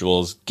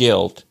individual's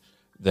guilt,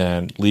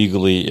 then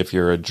legally, if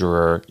you're a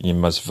juror, you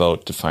must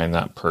vote to find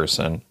that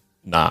person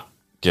not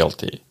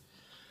guilty.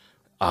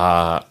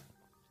 There's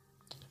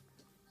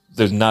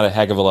not a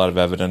heck of a lot of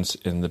evidence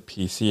in the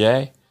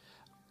PCA.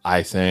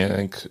 I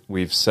think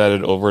we've said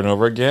it over and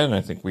over again.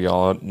 I think we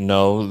all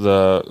know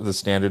the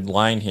standard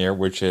line here,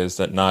 which is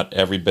that not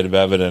every bit of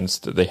evidence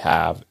that they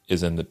have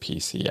is in the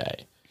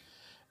PCA.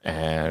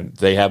 And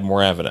they have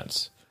more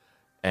evidence.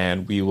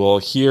 And we will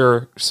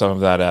hear some of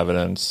that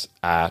evidence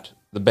at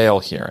the bail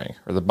hearing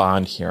or the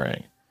bond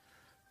hearing.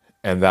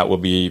 And that will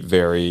be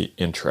very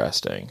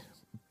interesting.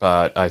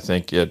 But I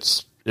think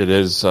it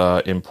is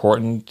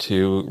important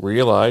to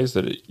realize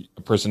that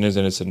a person is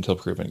innocent until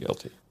proven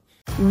guilty.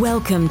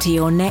 Welcome to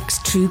your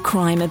next true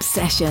crime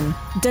obsession.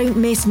 Don't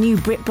miss new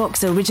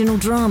BritBox original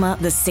drama,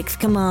 The Sixth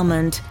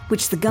Commandment,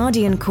 which The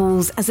Guardian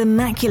calls as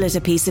immaculate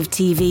a piece of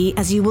TV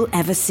as you will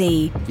ever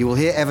see. You will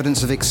hear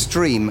evidence of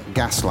extreme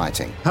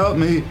gaslighting. Help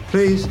me,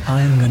 please.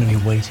 I am going to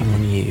be waiting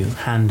on you,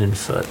 hand and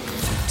foot.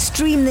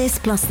 Stream this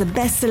plus the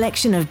best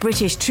selection of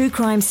British true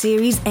crime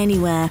series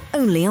anywhere,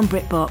 only on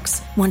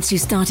BritBox. Once you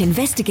start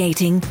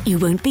investigating, you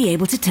won't be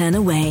able to turn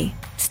away.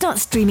 Start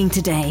streaming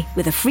today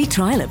with a free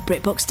trial at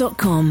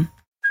BritBox.com.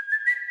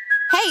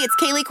 Hey, it's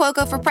Kaylee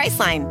Cuoco for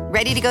Priceline.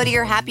 Ready to go to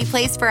your happy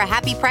place for a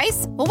happy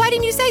price? Well, why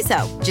didn't you say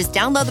so? Just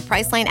download the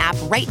Priceline app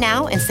right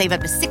now and save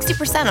up to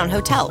 60% on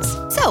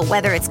hotels. So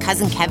whether it's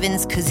Cousin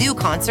Kevin's Kazoo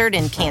Concert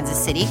in Kansas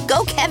City,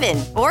 go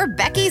Kevin, or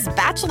Becky's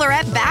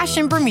Bachelorette Bash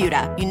in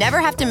Bermuda, you never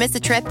have to miss a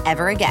trip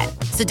ever again.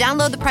 So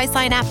download the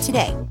Priceline app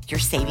today. Your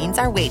savings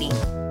are waiting.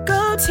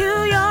 Go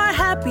to your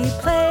happy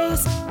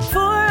place for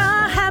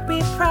a happy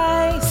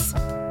price.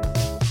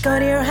 Go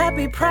to your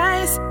happy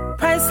price,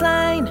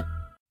 Priceline.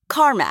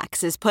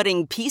 CarMax is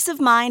putting peace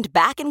of mind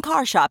back in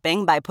car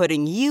shopping by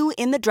putting you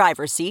in the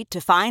driver's seat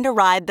to find a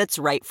ride that's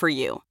right for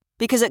you.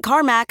 Because at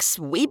CarMax,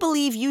 we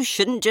believe you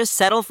shouldn't just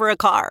settle for a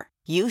car.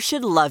 You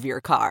should love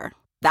your car.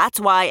 That's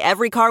why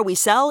every car we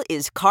sell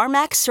is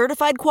CarMax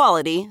certified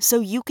quality, so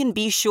you can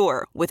be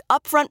sure with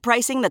upfront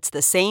pricing that's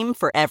the same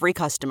for every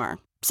customer.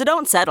 So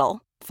don't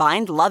settle.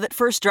 Find love at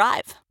first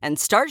drive and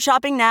start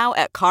shopping now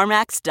at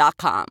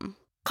CarMax.com.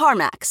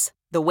 CarMax,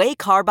 the way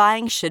car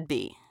buying should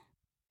be.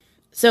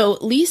 So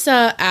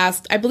Lisa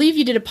asked, I believe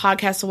you did a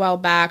podcast a while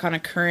back on a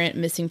current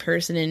missing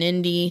person in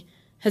Indy.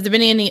 Has there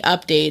been any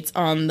updates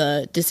on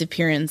the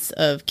disappearance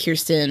of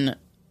Kirsten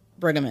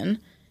Brueggemann?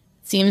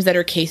 Seems that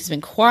her case has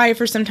been quiet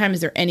for some time. Is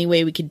there any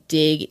way we could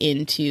dig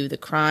into the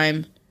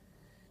crime,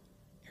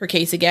 her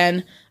case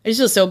again? I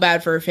just feel so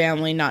bad for her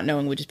family. Not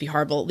knowing would just be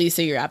horrible.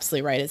 Lisa, you're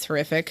absolutely right. It's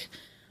horrific.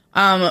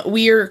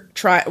 We're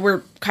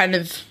kind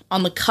of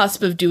on the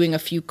cusp of doing a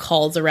few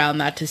calls around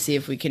that to see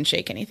if we can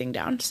shake anything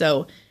down.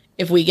 So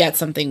if we get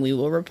something, we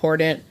will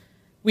report it.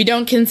 We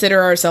don't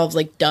consider ourselves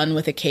like done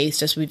with a case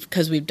just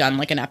because we've done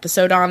like an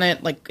episode on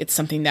it. Like it's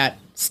something that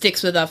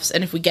sticks with us.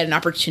 And if we get an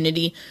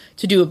opportunity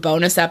to do a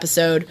bonus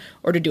episode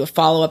or to do a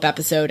follow-up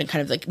episode and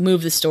kind of like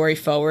move the story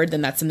forward,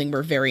 then that's something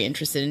we're very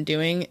interested in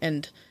doing.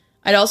 And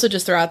I'd also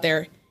just throw out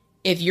there,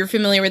 if you're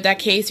familiar with that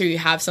case or you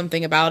have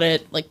something about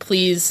it, like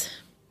please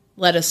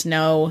let us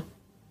know,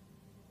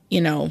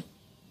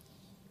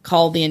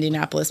 call the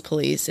Indianapolis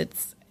police.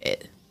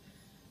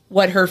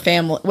 What her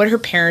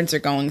parents are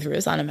going through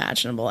is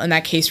unimaginable. And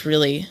that case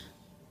really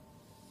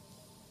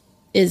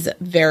is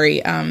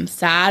very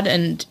sad.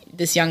 And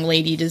this young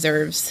lady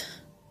deserves,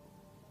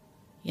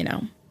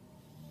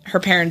 her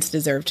parents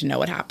deserve to know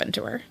what happened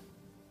to her.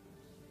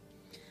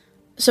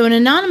 So an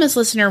anonymous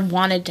listener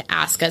wanted to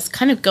ask us,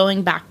 kind of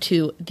going back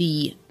to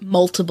the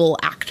multiple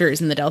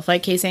actors in the Delphi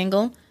case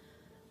angle,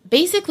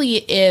 basically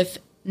if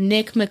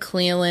Nick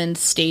McClelland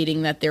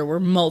stating that there were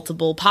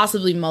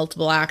possibly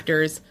multiple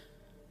actors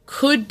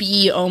could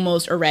be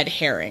almost a red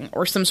herring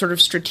or some sort of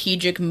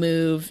strategic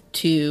move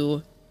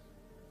to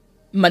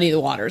muddy the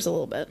waters a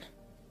little bit.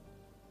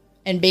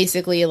 And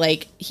basically,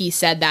 like, he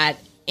said that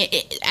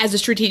as a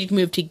strategic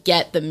move to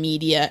get the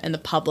media and the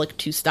public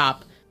to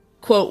stop,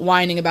 quote,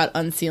 whining about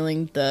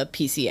unsealing the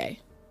PCA.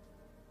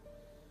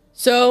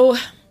 So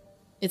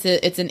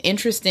it's an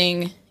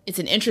interesting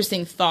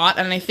thought,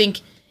 and I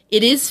think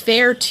it is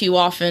fair to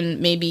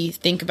often maybe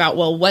think about,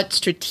 well, what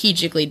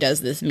strategically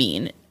does this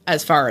mean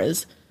as far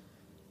as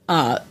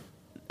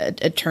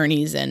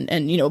attorneys and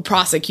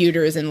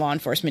prosecutors and law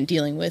enforcement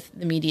dealing with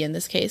the media in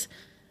this case.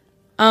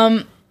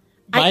 My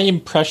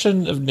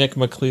impression of Nick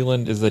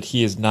McClelland is that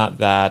he is not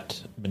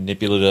that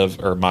manipulative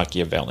or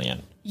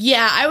Machiavellian.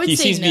 Yeah, I would say no. He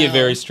seems to be a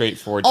very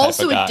straightforward type of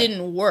guy. Also, it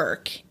didn't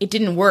work. It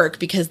didn't work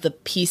because the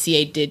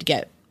PCA did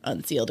get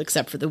unsealed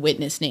except for the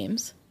witness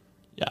names.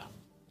 Yeah.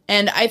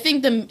 And I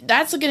think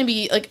that's going to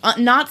be like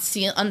not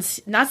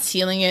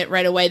sealing it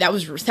right away. That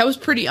was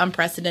pretty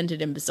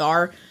unprecedented and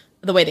bizarre.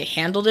 The way they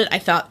handled it, I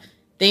thought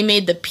they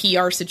made the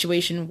PR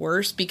situation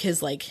worse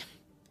because, like,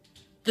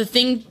 the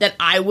thing that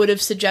I would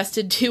have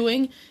suggested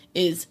doing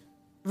is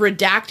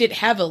redact it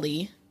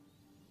heavily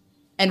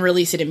and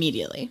release it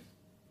immediately.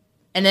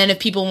 And then if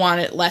people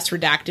want it less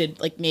redacted,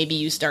 like, maybe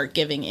you start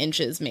giving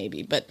inches,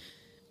 maybe. But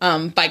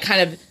by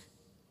kind of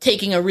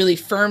taking a really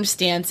firm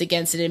stance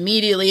against it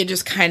immediately. It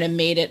just kind of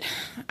made it,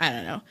 I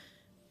don't know.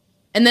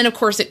 And then, of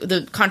course,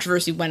 the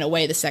controversy went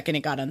away the second it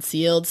got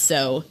unsealed.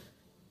 So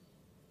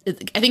I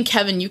think,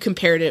 Kevin, you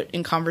compared it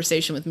in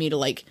conversation with me to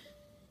like,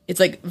 it's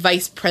like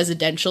vice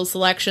presidential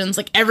selections.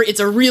 Like it's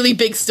a really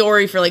big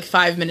story for like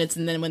 5 minutes.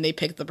 And then when they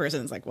pick the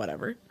person, it's like,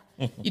 whatever.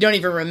 You don't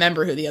even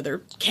remember who the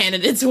other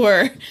candidates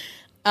were.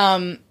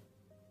 And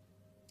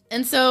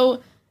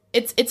so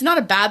it's not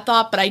a bad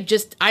thought, but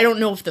I don't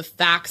know if the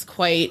facts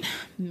quite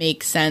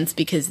make sense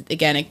because,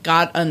 again, it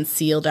got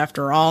unsealed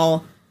after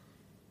all.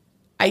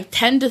 I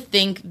tend to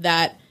think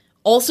that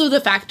also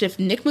the fact if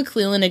Nick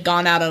McClellan had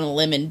gone out on a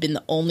limb and been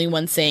the only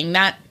one saying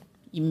that,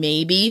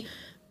 maybe,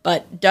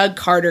 but Doug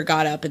Carter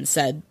got up and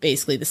said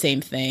basically the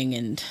same thing,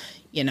 and,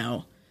 you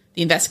know,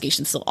 the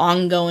investigation's still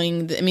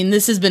ongoing. I mean,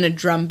 this has been a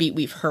drumbeat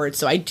we've heard,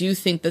 so I do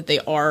think that they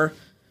are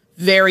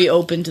very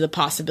open to the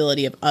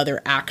possibility of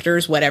other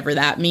actors, whatever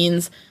that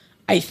means.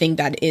 I think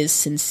that is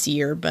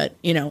sincere, but,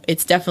 you know,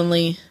 it's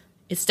definitely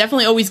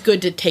always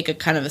good to take a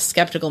kind of a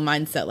skeptical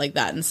mindset like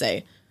that and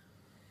say,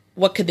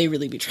 what could they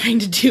really be trying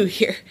to do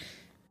here?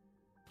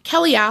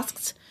 Kelly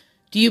asks,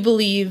 do you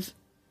believe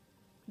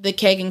the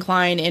Kegan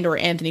Kline and or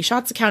Anthony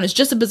Shots account is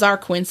just a bizarre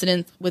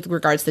coincidence with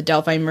regards to the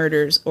Delphi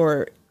murders,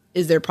 or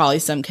is there probably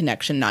some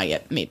connection not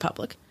yet made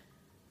public?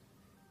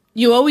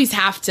 You always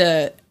have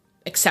to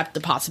accept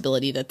the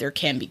possibility that there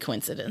can be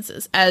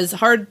coincidences. As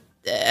hard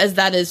as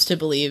that is to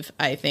believe,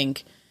 I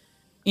think,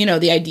 you know,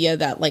 the idea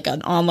that like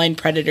an online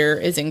predator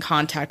is in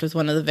contact with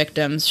one of the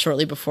victims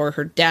shortly before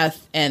her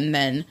death, and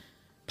then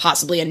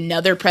possibly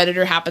another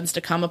predator happens to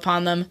come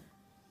upon them.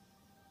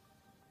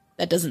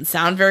 That doesn't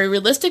sound very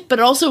realistic, but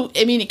also,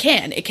 I mean, it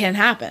can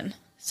happen.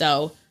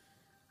 So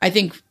I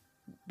think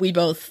we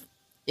both,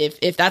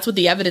 if that's what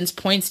the evidence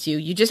points to,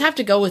 you just have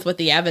to go with what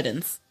the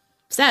evidence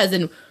says.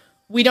 And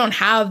we don't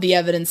have the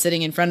evidence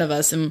sitting in front of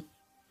us, and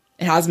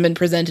it hasn't been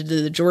presented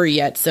to the jury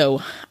yet.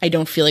 So I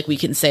don't feel like we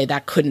can say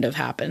that couldn't have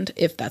happened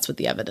if that's what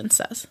the evidence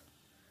says.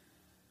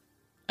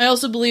 I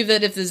also believe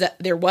that if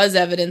there was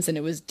evidence and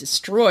it was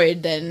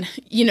destroyed, then,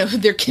 you know,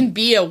 there can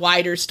be a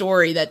wider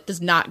story that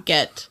does not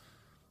get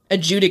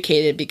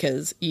adjudicated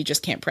because you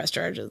just can't press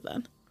charges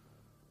then.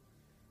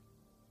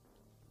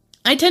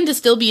 I tend to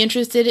still be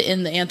interested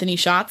in the Anthony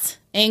Shots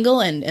angle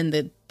and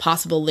the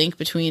possible link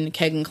between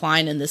Kegan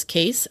Kline and this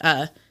case.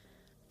 I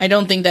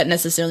don't think that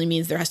necessarily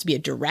means there has to be a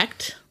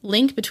direct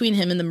link between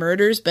him and the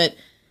murders, but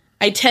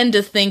I tend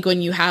to think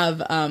when you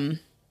have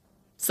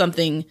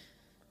someone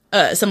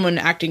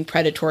acting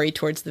predatory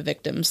towards the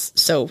victims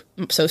so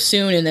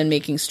soon and then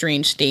making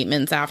strange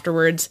statements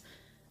afterwards,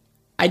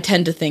 I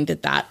tend to think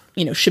that,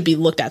 you know, should be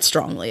looked at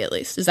strongly, at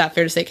least. Is that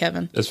fair to say,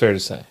 Kevin? That's fair to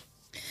say.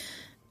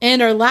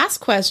 And our last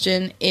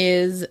question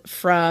is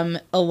from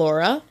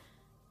Alora.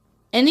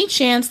 Any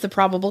chance the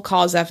probable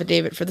cause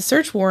affidavit for the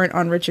search warrant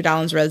on Richard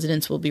Allen's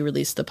residence will be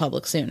released to the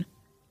public soon?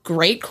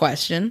 Great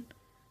question.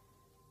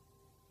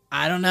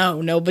 I don't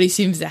know. Nobody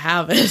seems to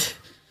have it.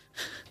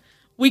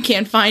 We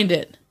can't find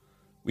it.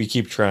 We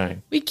keep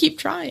trying.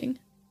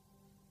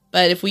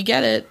 But if we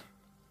get it,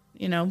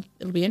 you know,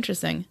 it'll be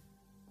interesting.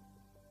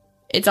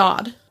 It's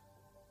odd.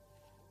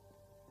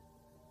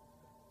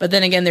 But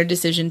then again, their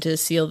decision to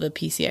seal the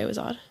PCA was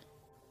odd.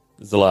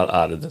 There's a lot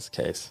odd in this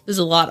case.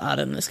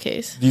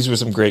 These were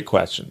some great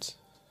questions.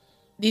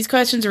 These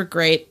questions were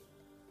great.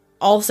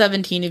 All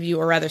 17 of you,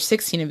 or rather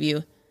 16 of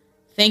you,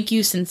 thank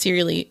you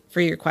sincerely for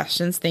your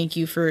questions. Thank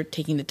you for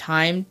taking the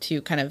time to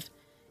kind of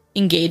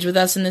engage with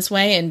us in this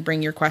way and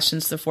bring your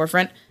questions to the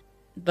forefront.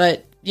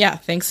 But yeah,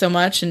 thanks so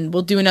much. And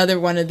we'll do another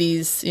one of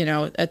these, you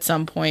know, at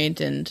some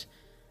point. And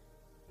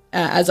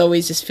as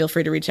always, just feel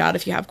free to reach out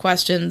if you have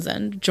questions,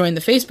 and join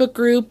the Facebook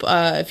group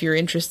if you're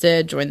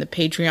interested. Join the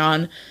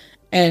Patreon,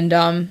 and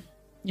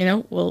you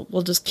know,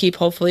 we'll just keep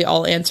hopefully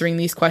all answering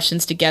these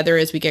questions together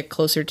as we get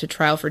closer to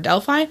trial for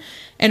Delphi,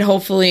 and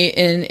hopefully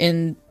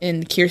in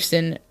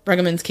Kirsten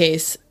Bruggeman's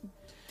case,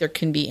 there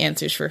can be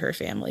answers for her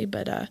family.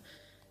 But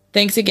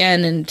thanks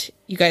again, and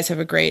you guys have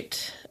a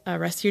great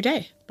rest of your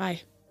day.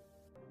 Bye.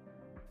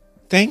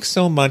 Thanks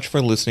so much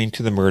for listening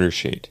to The Murder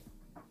Sheet.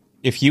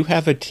 If you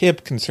have a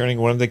tip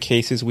concerning one of the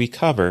cases we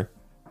cover,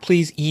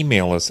 please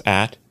email us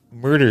at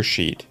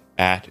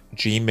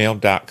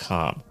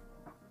murdersheet@gmail.com.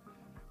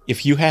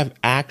 If you have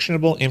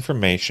actionable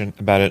information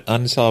about an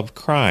unsolved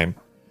crime,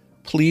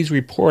 please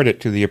report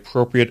it to the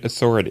appropriate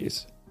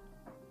authorities.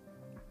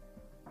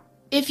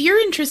 If you're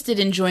interested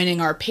in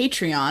joining our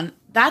Patreon,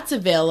 that's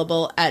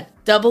available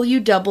at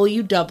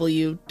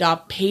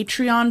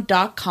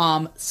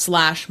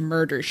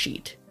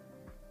www.patreon.com/murdersheet.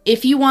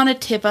 If you want to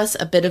tip us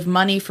a bit of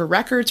money for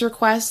records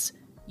requests,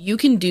 you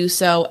can do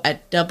so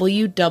at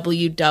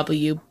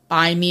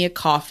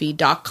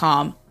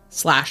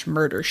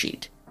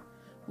www.buymeacoffee.com/murdersheet.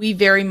 We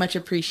very much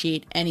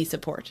appreciate any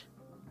support.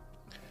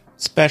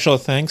 Special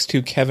thanks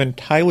to Kevin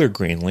Tyler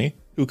Greenlee,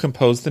 who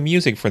composed the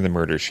music for The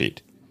Murder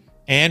Sheet,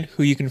 and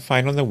who you can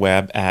find on the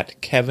web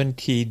at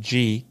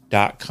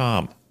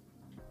kevintg.com.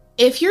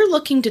 If you're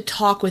looking to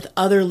talk with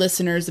other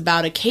listeners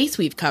about a case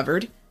we've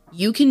covered,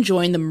 you can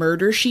join the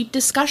Murder Sheet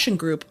discussion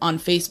group on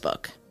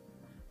Facebook.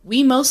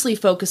 We mostly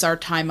focus our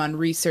time on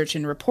research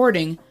and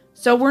reporting,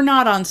 so we're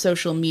not on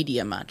social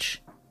media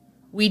much.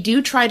 We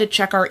do try to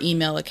check our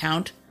email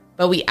account,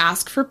 but we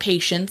ask for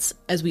patience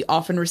as we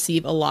often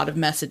receive a lot of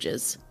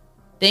messages.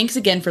 Thanks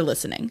again for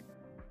listening.